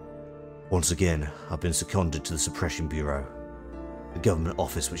 Once again, I've been seconded to the Suppression Bureau, a government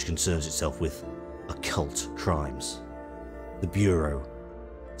office which concerns itself with occult crimes. The Bureau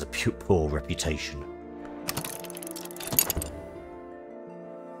has a poor reputation.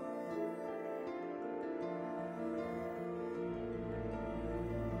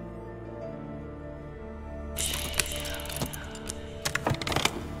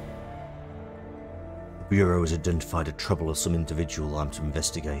 The Bureau has identified a troublesome individual I'm to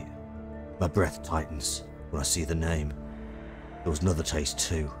investigate. My breath tightens when I see the name. There was another taste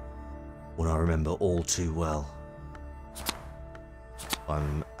too, one I remember all too well.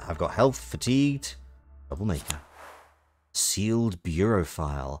 I've got health, fatigued, troublemaker. Sealed bureau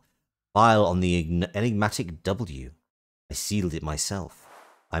file. File on the enigmatic W. I sealed it myself.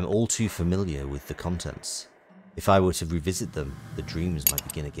 I'm all too familiar with the contents. If I were to revisit them, the dreams might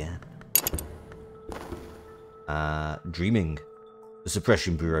begin again. Dreaming. The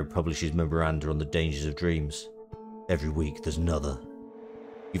Suppression Bureau publishes memoranda on the dangers of dreams. Every week there's another.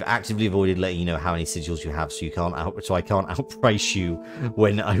 You've actively avoided letting you know how many sigils you have, so I can't outprice you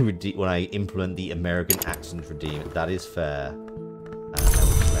when I implement the American accent redeem. That is fair.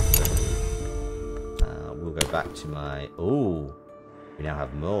 We'll go back to my. Oh, we now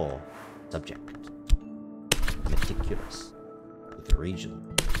have more. Subject. Meticulous. With the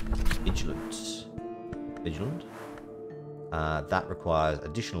region. Vigilant. Vigilant. That requires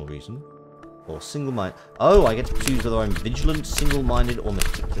additional reason. Or single-minded. Oh, I get to choose whether I'm vigilant, single-minded, or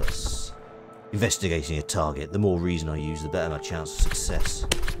meticulous. Investigating a target. The more reason I use, the better my chance of success.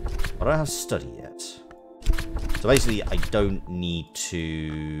 I don't have study yet. So basically, I don't need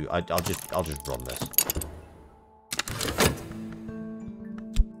to. I'll just run this.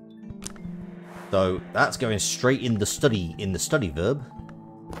 So that's going straight in the study verb.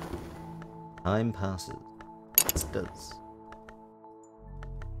 Time passes. It does.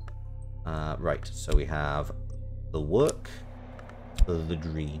 Right, so we have the work for the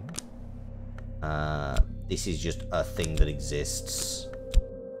dream. This is just a thing that exists.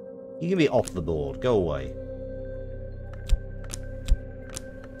 You can be off the board. Go away.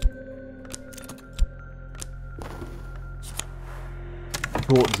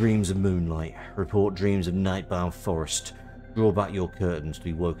 Report dreams of moonlight. Report dreams of night-bound forest. Draw back your curtains to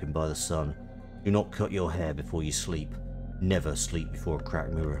be woken by the sun. Do not cut your hair before you sleep. Never sleep before a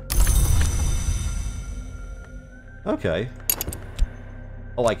cracked mirror. Okay.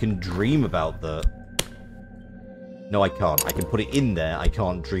 Oh, I can dream about the... No, I can't. I can put it in there. I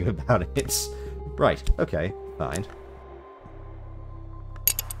can't dream about it. Right. Okay. Fine.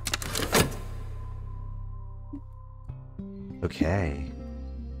 Okay.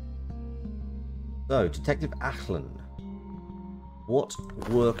 So, Detective Ackland. What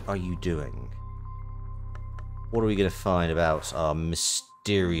work are you doing? What are we going to find about our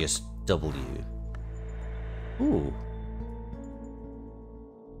mysterious W? Ooh.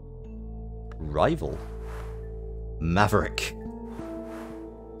 Rival. Maverick.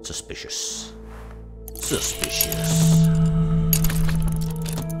 Suspicious. Suspicious.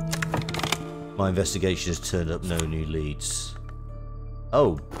 My investigation has turned up no new leads.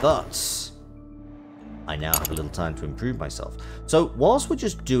 Oh, but I now have a little time to improve myself. So, whilst we're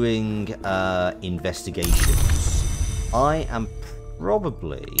just doing investigations, I am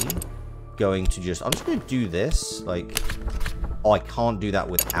probably going to just... I'm just going to do this, like... Oh, I can't do that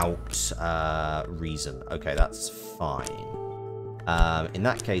without reason. Okay, that's fine. In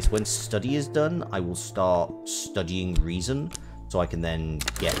that case, when study is done, I will start studying reason, so I can then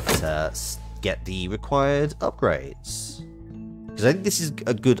get the required upgrades. Because I think this is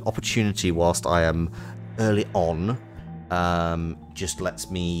a good opportunity whilst I am early on. Just lets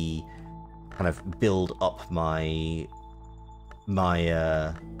me kind of build up my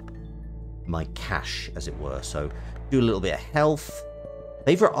cash, as it were. So do a little bit of health.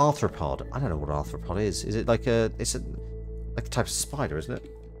 Favorite arthropod? I don't know what an arthropod is. Is it like a? It's like a type of spider, isn't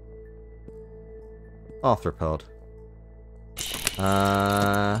it? Arthropod.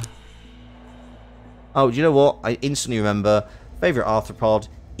 Oh, do you know what? I instantly remember. Favorite arthropod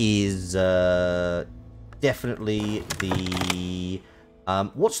is definitely the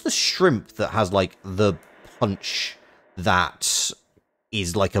what's the shrimp that has like the punch that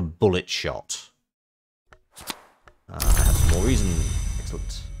is like a bullet shot? I have some more reason.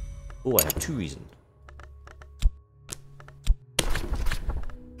 Excellent. Oh, I have 2 reason.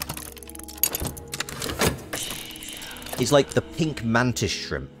 It's like the pink mantis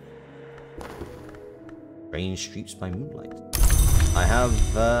shrimp. Strange Streets by Moonlight.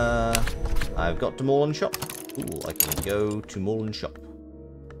 I've got to Mall and Shop. Cool, I can go to Mall and Shop.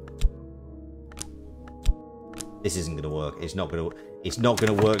 This isn't gonna work. It's not gonna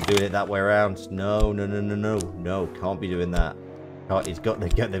work doing it that way around. No, no, no, no, no, no. Can't be doing that.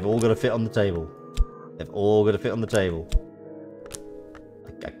 They've all got to fit on the table. They've all got to fit on the table.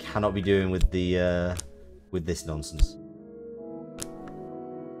 I cannot be doing with the with this nonsense.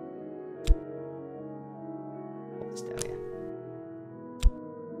 Put this down here.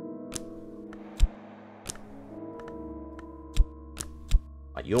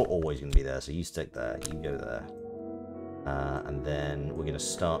 Right, you're always going to be there, so you stick there. You go there. And then we're going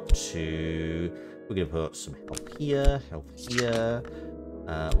to we're going to put some health here,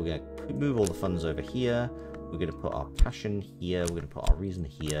 we're going to move all the funds over here. We're going to put our passion here. We're going to put our reason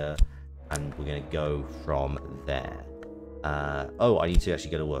here. And we're going to go from there. Oh, I need to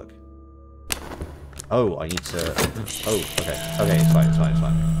actually go to work. Oh, I need to... Oh, okay. Okay, it's fine, it's fine, it's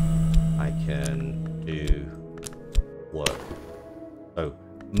fine. I can do work. Oh,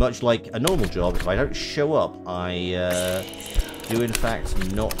 much like a normal job, if I don't show up, I do in fact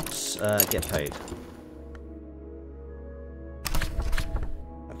not get paid.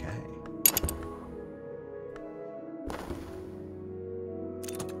 Okay.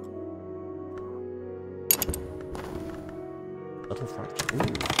 Little fracture.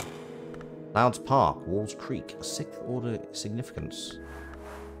 Ooh. Clouds Park, Walls Creek, 6th order significance.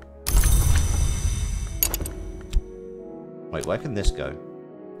 Wait, where can this go?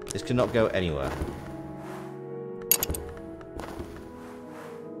 This cannot go anywhere.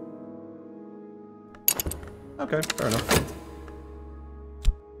 Okay, fair enough.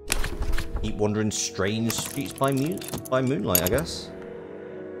 Keep wandering strange streets by moonlight, I guess.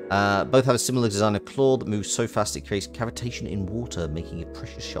 Both have a similar design of claw that moves so fast it creates cavitation in water, making a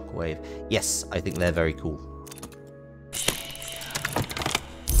precious shockwave. Yes, I think they're very cool.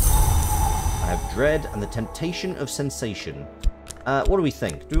 I have dread and the temptation of sensation. What do we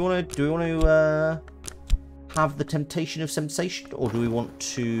think? Do we want to have the temptation of sensation, or do we want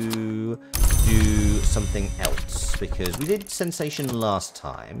to do something else? Because we did sensation last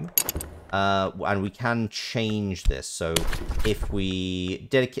time. And we can change this. So if we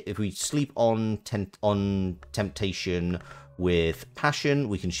sleep on temptation with passion,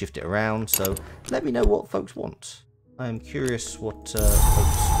 we can shift it around. So let me know what folks want. I'm curious what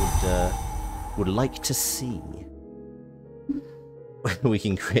folks would like to see. We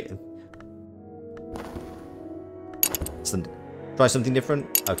can create. Try something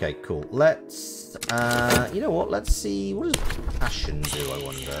different. Okay, cool. Let's. You know what? Let's see. What does passion do? I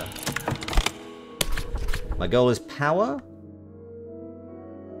wonder. My goal is power.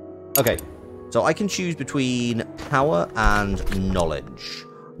 Okay, so I can choose between power and knowledge.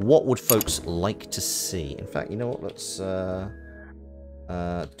 What would folks like to see? In fact, you know what? Let's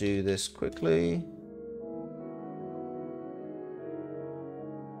do this quickly.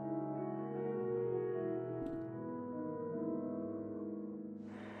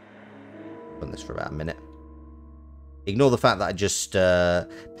 Run this for about a minute. Ignore the fact that I just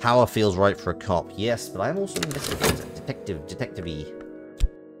power feels right for a cop. Yes, but I'm also an investigator, detective-y.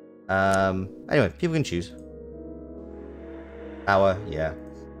 Anyway, people can choose. Power, yeah.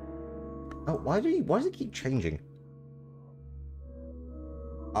 Oh, why does it keep changing?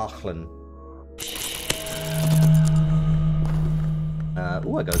 Achlan.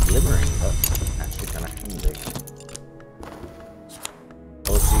 Oh, I got a glimmering. That's actually kind of handy.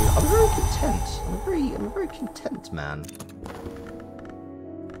 I'm very content. I'm a very content man.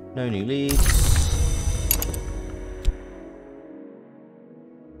 No new leads.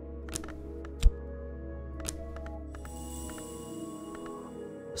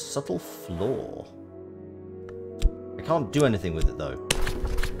 A subtle flaw. I can't do anything with it though.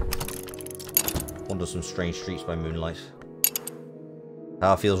 Wander some strange streets by moonlight.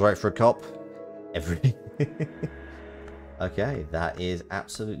 Power feels right for a cop. Every. Okay, that is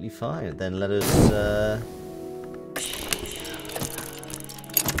absolutely fine. Then let us...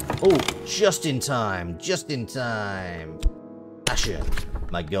 Oh, just in time. Just in time. Passion.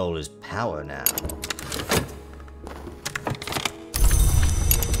 My goal is power now.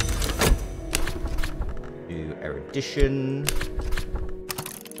 Do erudition.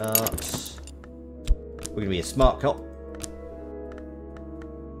 Start. We're going to be a smart cop.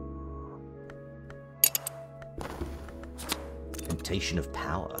 Temptation of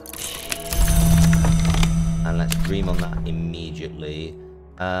power. And let's dream on that immediately.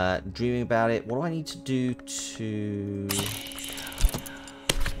 Dreaming about it. What do I need to do to...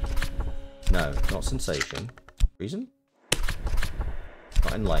 No, not sensation. Reason?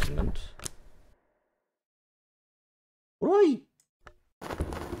 Not enlightenment.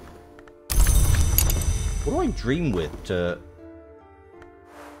 What do I dream with to...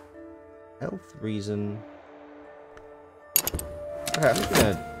 Health, reason... Okay, I'm just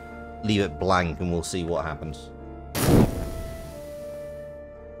gonna leave it blank and we'll see what happens. I'm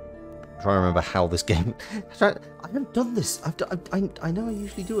trying to remember how this game... I haven't done this. I know I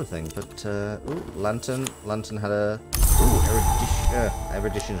usually do a thing, but... ooh, lantern. Lantern had a... Ooh, erudition.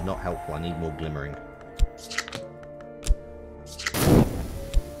 Erudition's not helpful. I need more glimmering.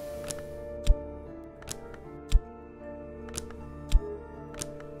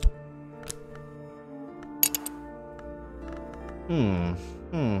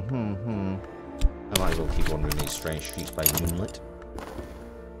 I might as well keep wandering these strange streets by moonlight.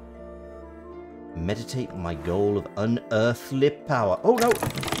 Meditate on my goal of unearthly power. Oh no!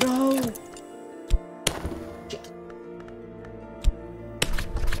 No! Shit.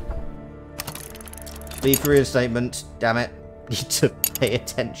 Leave for reinstatement. Damn it. Need to pay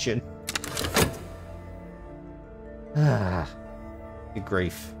attention. Ah. Good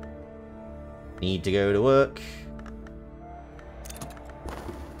grief. Need to go to work.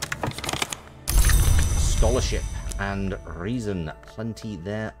 Scholarship and reason, plenty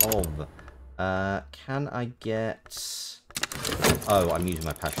thereof. Can I get... Oh, I'm using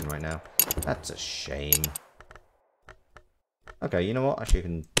my passion right now. That's a shame. Okay, you know what? Actually, I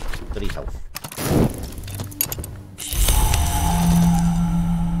can study health.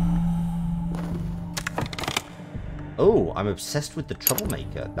 Oh, I'm obsessed with the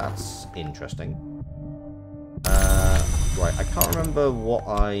troublemaker. That's interesting. Right, I can't remember what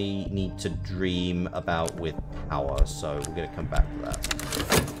I need to dream about with power, so we're going to come back to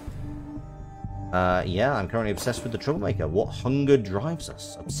that. Yeah, I'm currently obsessed with the troublemaker. What hunger drives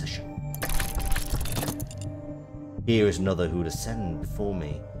us? Obsession. Here is another who would ascend before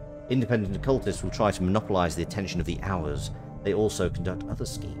me. Independent cultists will try to monopolize the attention of the hours. They also conduct other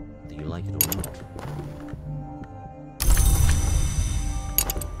schemes, whether you like it or not.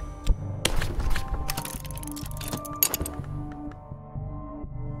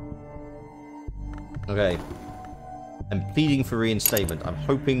 Okay. I'm pleading for reinstatement. I'm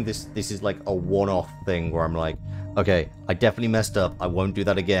hoping this is like a one-off thing where I'm like, okay, I definitely messed up. I won't do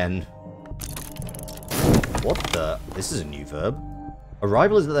that again. What the? This is a new verb.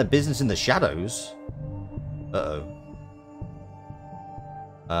 Arrival is their business in the shadows. Uh-oh.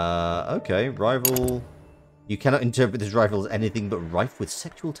 Okay. Rival. You cannot interpret this rival as anything but rife with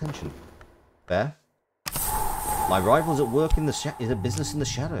sexual tension. Fair. My rival's at work in the is a business in the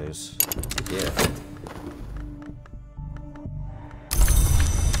shadows. Yeah.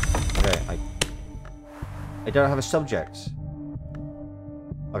 Okay, I don't have a subject.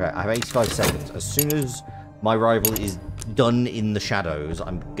 Okay, I have 85 seconds. As soon as my rival is done in the shadows,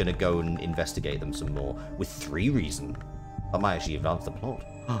 I'm gonna go and investigate them some more. With 3 reason. That might actually advance the plot.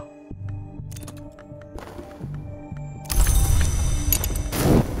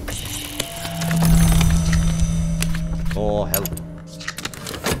 More help.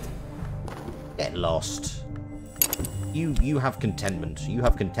 Get lost. You have contentment. You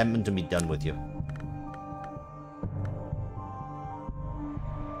have contentment and be done with you.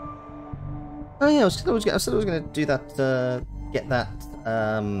 Oh yeah, I said I was gonna do that. Get that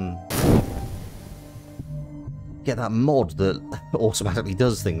mod that automatically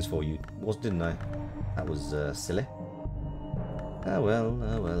does things for you. Didn't I? That was silly. Oh well.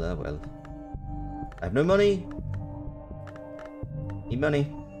 Oh well. Oh well. I have no money. Need money.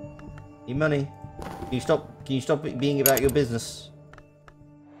 Need money. Can you stop being about your business?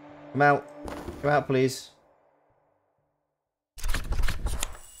 Come out. Come out, please.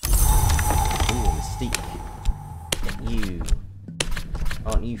 Ooh, Mystique. Get you.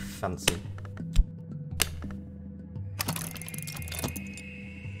 Aren't you fancy?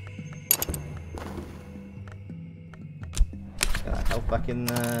 Get that health back in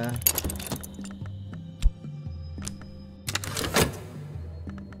there.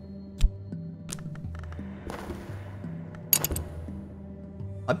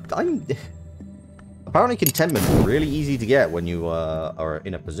 I'm apparently contentment is really easy to get when you are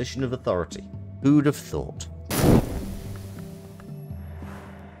in a position of authority. Who'd have thought?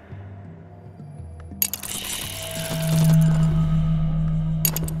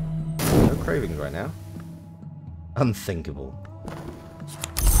 cravings right now. Unthinkable.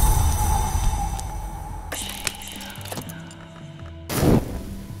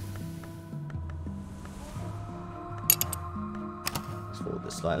 Let's forward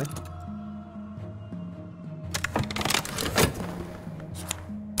this slightly.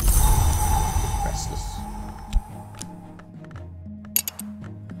 Restless.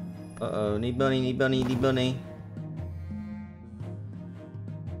 Uh-oh, need bunny, need bunny, need bunny.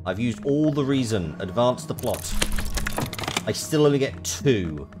 I've used all the reason. Advance the plot. I still only get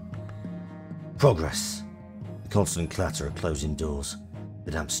 2. Progress. The constant clatter of closing doors. The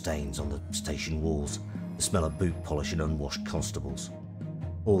damp stains on the station walls. The smell of boot polish and unwashed constables.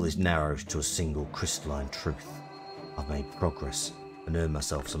 All this narrows to a single crystalline truth. I've made progress and earned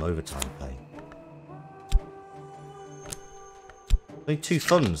myself some overtime pay. Only 2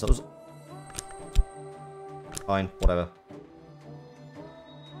 funds. That was... Fine, whatever.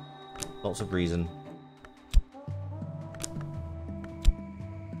 Lots of reason.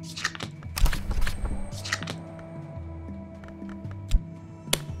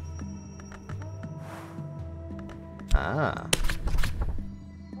 Ah.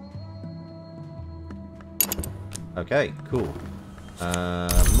 Okay, cool.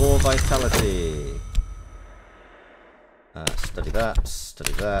 More vitality. Study that,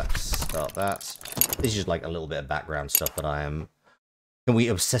 start that. This is just like a little bit of background stuff that I am... Can we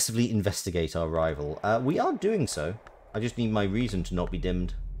obsessively investigate our rival? We are doing so. I just need my reason to not be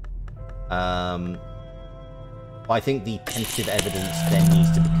dimmed. I think the tentative evidence then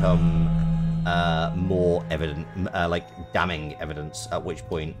needs to become more evident, like damning evidence, at which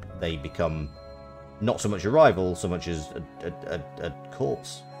point they become not so much a rival, so much as a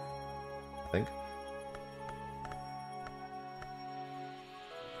corpse, I think.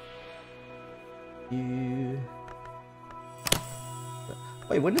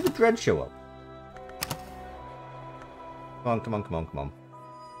 Wait, when did the dread show up? Come on, come on, come on, come on.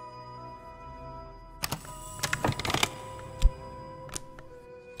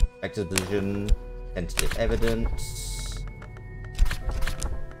 Exposition, tentative evidence.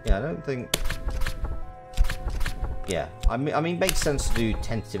 Yeah, I don't think... Yeah, I mean, makes sense to do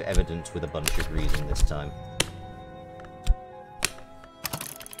tentative evidence with a bunch of reason this time.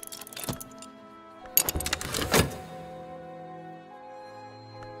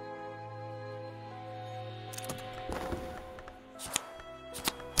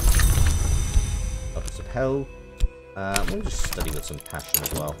 Lots of hell. We'll just study with some passion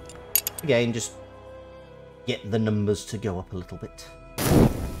as well. Again, just get the numbers to go up a little bit.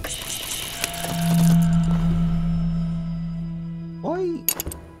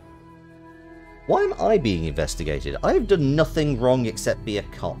 Why am I being investigated? I've done nothing wrong except be a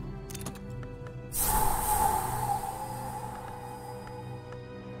cop.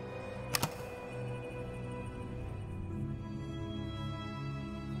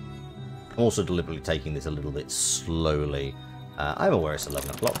 I'm also deliberately taking this a little bit slowly. I'm aware it's 11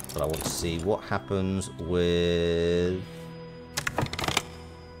 o'clock, but I want to see what happens with...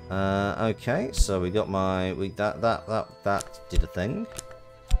 okay, so we got my... That did a thing.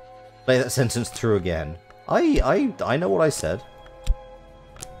 Play that sentence through again. I know what I said.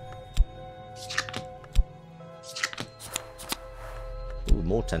 Ooh,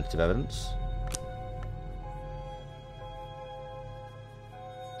 more tentative evidence.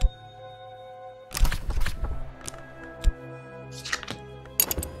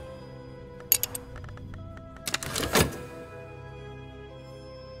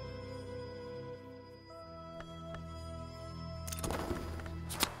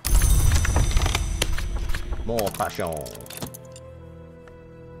 More passion.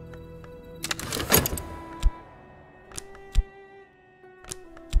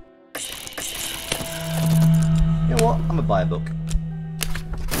 You know what? I'm gonna buy a book.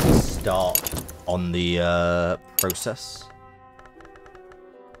 Start on the process.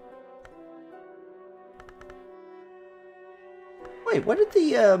 Wait, where did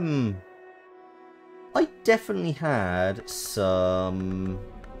the I definitely had some...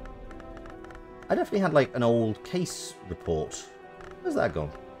 I definitely had, like, an old case report. Where's that gone?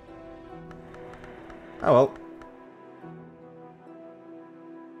 Oh, well.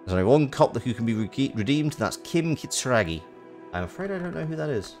 There's only one cop who can be redeemed, and that's Kim Kitsuragi. I'm afraid I don't know who that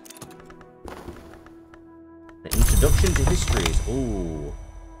is. An introduction to histories. Ooh.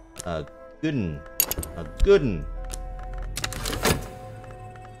 A good one. A good one.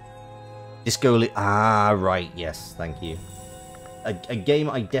 Disco... Ah, right. Yes, thank you. A game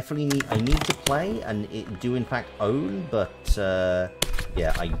I definitely need to play and do in fact own, but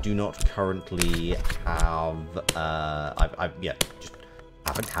yeah, I do not currently have. I just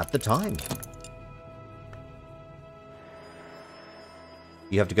haven't had the time.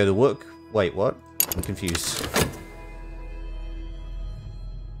 You have to go to work? Wait, what? I'm confused.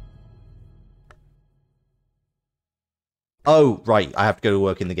 Oh, right. I have to go to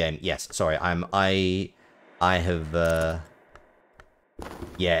work in the game. Yes, sorry. I have,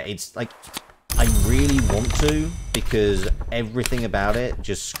 yeah, it's like, I really want to, because everything about it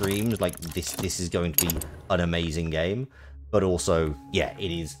just screams like this is going to be an amazing game. But also, yeah,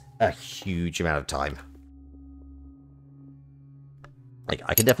 it is a huge amount of time. Like,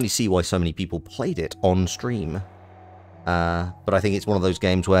 I can definitely see why so many people played it on stream. But I think it's one of those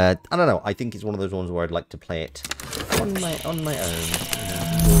games where, I don't know, I think it's one of those ones where I'd like to play it on my own. You know,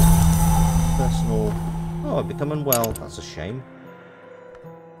 personal... Oh, I've become unwell. That's a shame.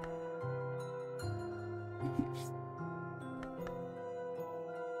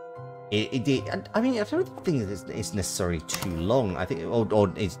 I mean, I don't think it's necessarily too long. I think,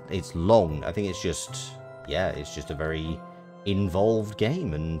 or it's long. I think it's just, yeah, it's just a very involved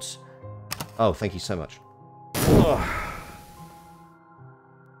game. And oh, thank you so much.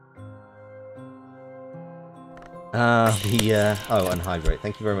 Oh, unhydrate.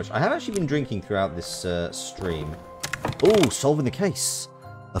 Thank you very much. I have actually been drinking throughout this stream. Oh, solving the case.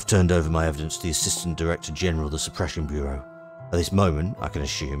 I've turned over my evidence to the Assistant Director General of the Suppression Bureau. At this moment, I can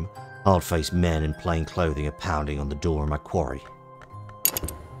assume, hard-faced men in plain clothing are pounding on the door of my quarry.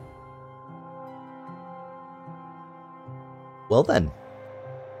 Well then.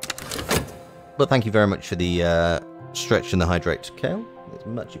 But thank you very much for the stretch and the hydrate, Kale. It's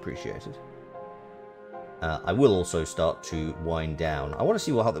much appreciated. I will also start to wind down. I want to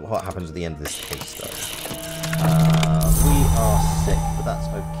see what happens at the end of this case, though. We are sick, but that's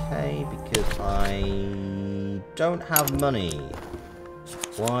okay, because I don't have money.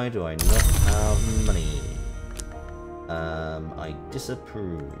 Why do I not have money? I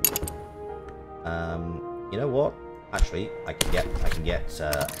disapprove. You know what? Actually, I can get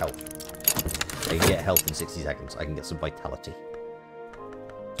health. I can get health in 60 seconds. I can get some vitality.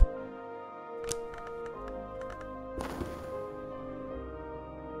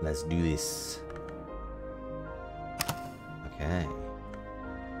 Let's do this. Okay.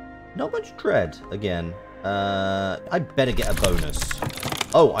 Not much dread, again. I better get a bonus.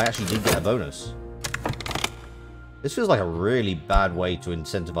 Oh, I actually did get a bonus. This feels like a really bad way to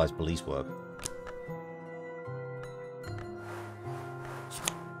incentivize police work.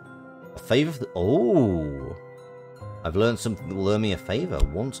 A favor for the... Oh! I've learned something that will earn me a favor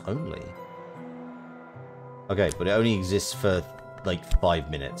once only. Okay, but it only exists for, like, 5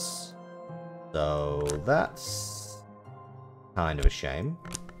 minutes. So, that's kind of a shame.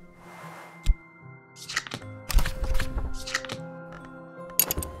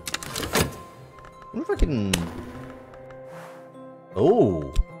 I wonder if I can...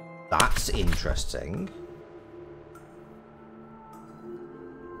 Oh, that's interesting.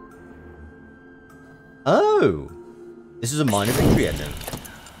 Oh, this is a minor victory ending.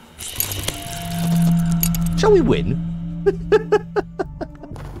 Shall we win?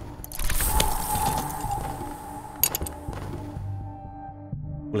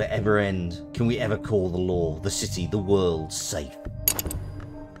 Will it ever end? Can we ever call the law, the city, the world safe?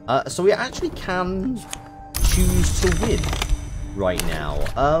 So we actually can choose to win right now.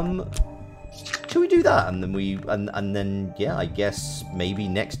 Shall we do that? And then and then yeah, I guess maybe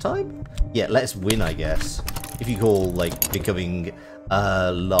next time? Yeah, let's win, I guess. If you call, like, becoming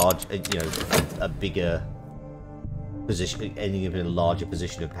large, you know, a bigger position, ending up in a larger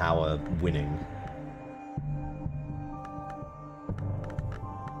position of power, winning.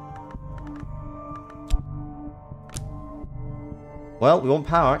 Well, we want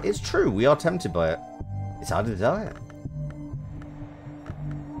power. It's true. We are tempted by it. It's hard to deny it.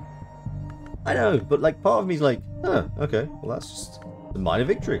 I know, but like part of me's like, huh, okay, well that's just a minor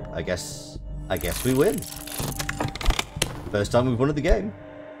victory. I guess we win. First time we've won at the game.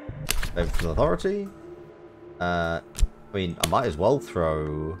 Favor from authority. I mean, I might as well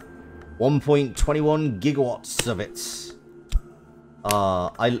throw 1.21 gigawatts of it.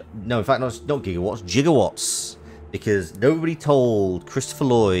 No, in fact, not gigawatts, gigawatts. Because nobody told Christopher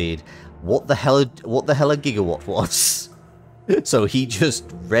Lloyd what the hell a gigawatt was. So he just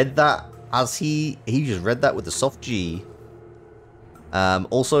read that as he just read that with a soft G.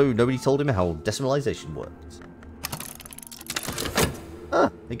 Also, nobody told him how decimalization worked. Ah,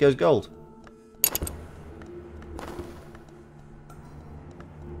 it goes gold.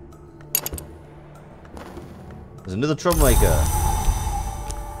 There's another troublemaker.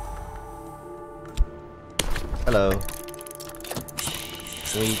 Hello.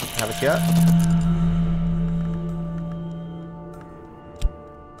 Can we have a chat?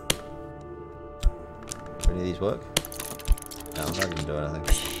 work? No, that didn't do anything.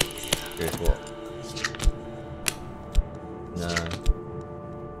 Curious what? No.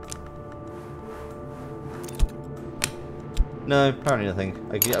 No, apparently nothing.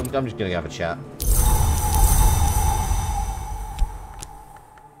 I'm just gonna have a chat.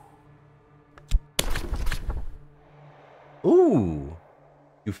 Ooh!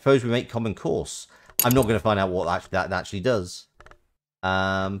 You propose we make common course. I'm not going to find out what that actually does.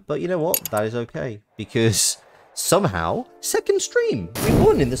 But you know what? That is okay. Because somehow, second stream! We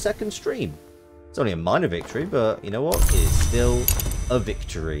won in the second stream. It's only a minor victory, but you know what? It is still a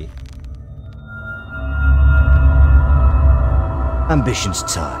victory. Ambition's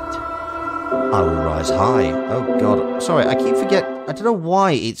tight. I will rise high. Oh god. Sorry, I keep forgetting. I don't know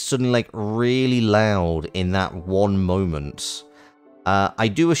why it's suddenly like really loud in that one moment. I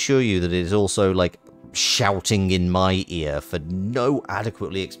do assure you that it is also like shouting in my ear for no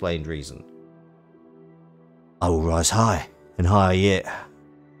adequately explained reason. I will rise high and higher yet.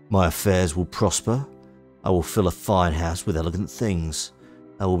 My affairs will prosper. I will fill a fine house with elegant things.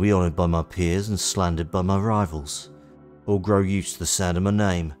 I will be honoured by my peers and slandered by my rivals. I will grow used to the sound of my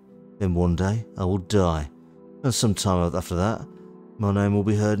name. Then one day I will die, and sometime after that, my name will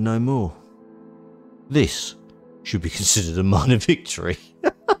be heard no more. This should be considered a minor victory.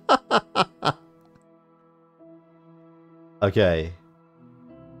 Okay.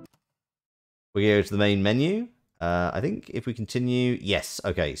 We go to the main menu. I think if we continue... Yes,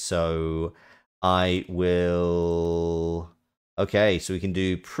 okay, so I will... Okay, so we can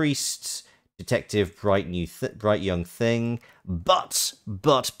do Priest, Detective, Bright Young Thing, but,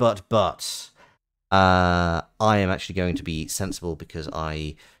 I am actually going to be sensible because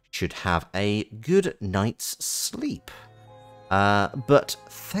I should have a good night's sleep. But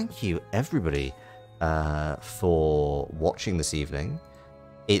thank you, everybody, for watching this evening.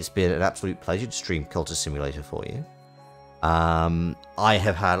 It's been an absolute pleasure to stream Cultist Simulator for you. I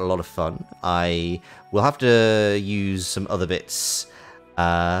have had a lot of fun. I will have to use some other bits.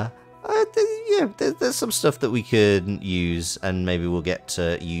 Yeah, there's some stuff that we could use, and maybe we'll get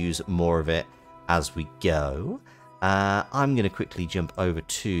to use more of it as we go. I'm going to quickly jump over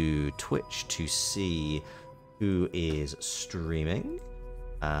to Twitch to see who is streaming,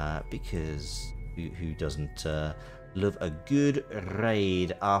 because who doesn't love a good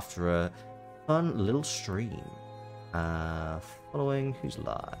raid after a fun little stream. Following who's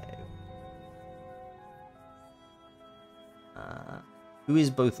live. Who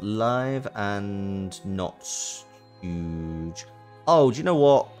is both live and not huge. Oh, do you know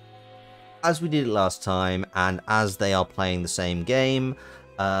what? As we did it last time, and as they are playing the same game,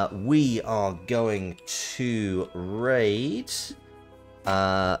 we are going to raid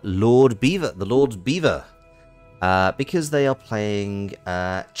Lord Beaver, the Lord's Beaver, because they are playing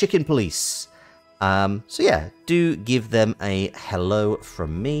Chicken Police. So yeah, do give them a hello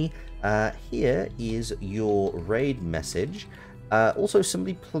from me. Here is your raid message. Also,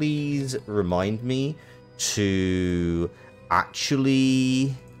 somebody please remind me to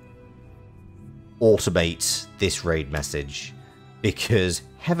actually automate this raid message, because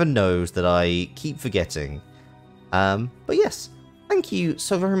heaven knows that I keep forgetting. But yes, thank you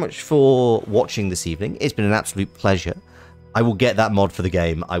so very much for watching this evening. It's been an absolute pleasure. I will get that mod for the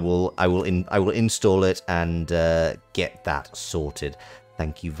game. I will install it and get that sorted.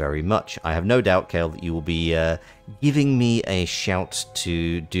 Thank you very much. I have no doubt, Kale, that you will be giving me a shout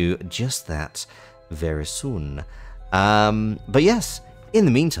to do just that very soon. But yes, in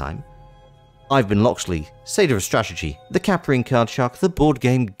the meantime, I've been Loxley, Satyr of Strategy, the Capering Card Shark, the board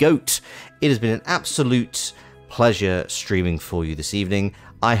game GOAT. It has been an absolute pleasure streaming for you this evening.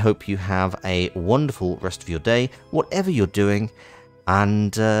 I hope you have a wonderful rest of your day, whatever you're doing.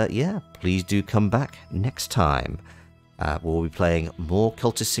 And yeah, please do come back next time. We'll be playing more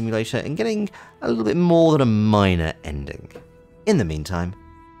Cultist Simulator and getting a little bit more than a minor ending. In the meantime,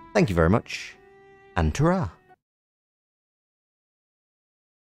 thank you very much, and ta-ra!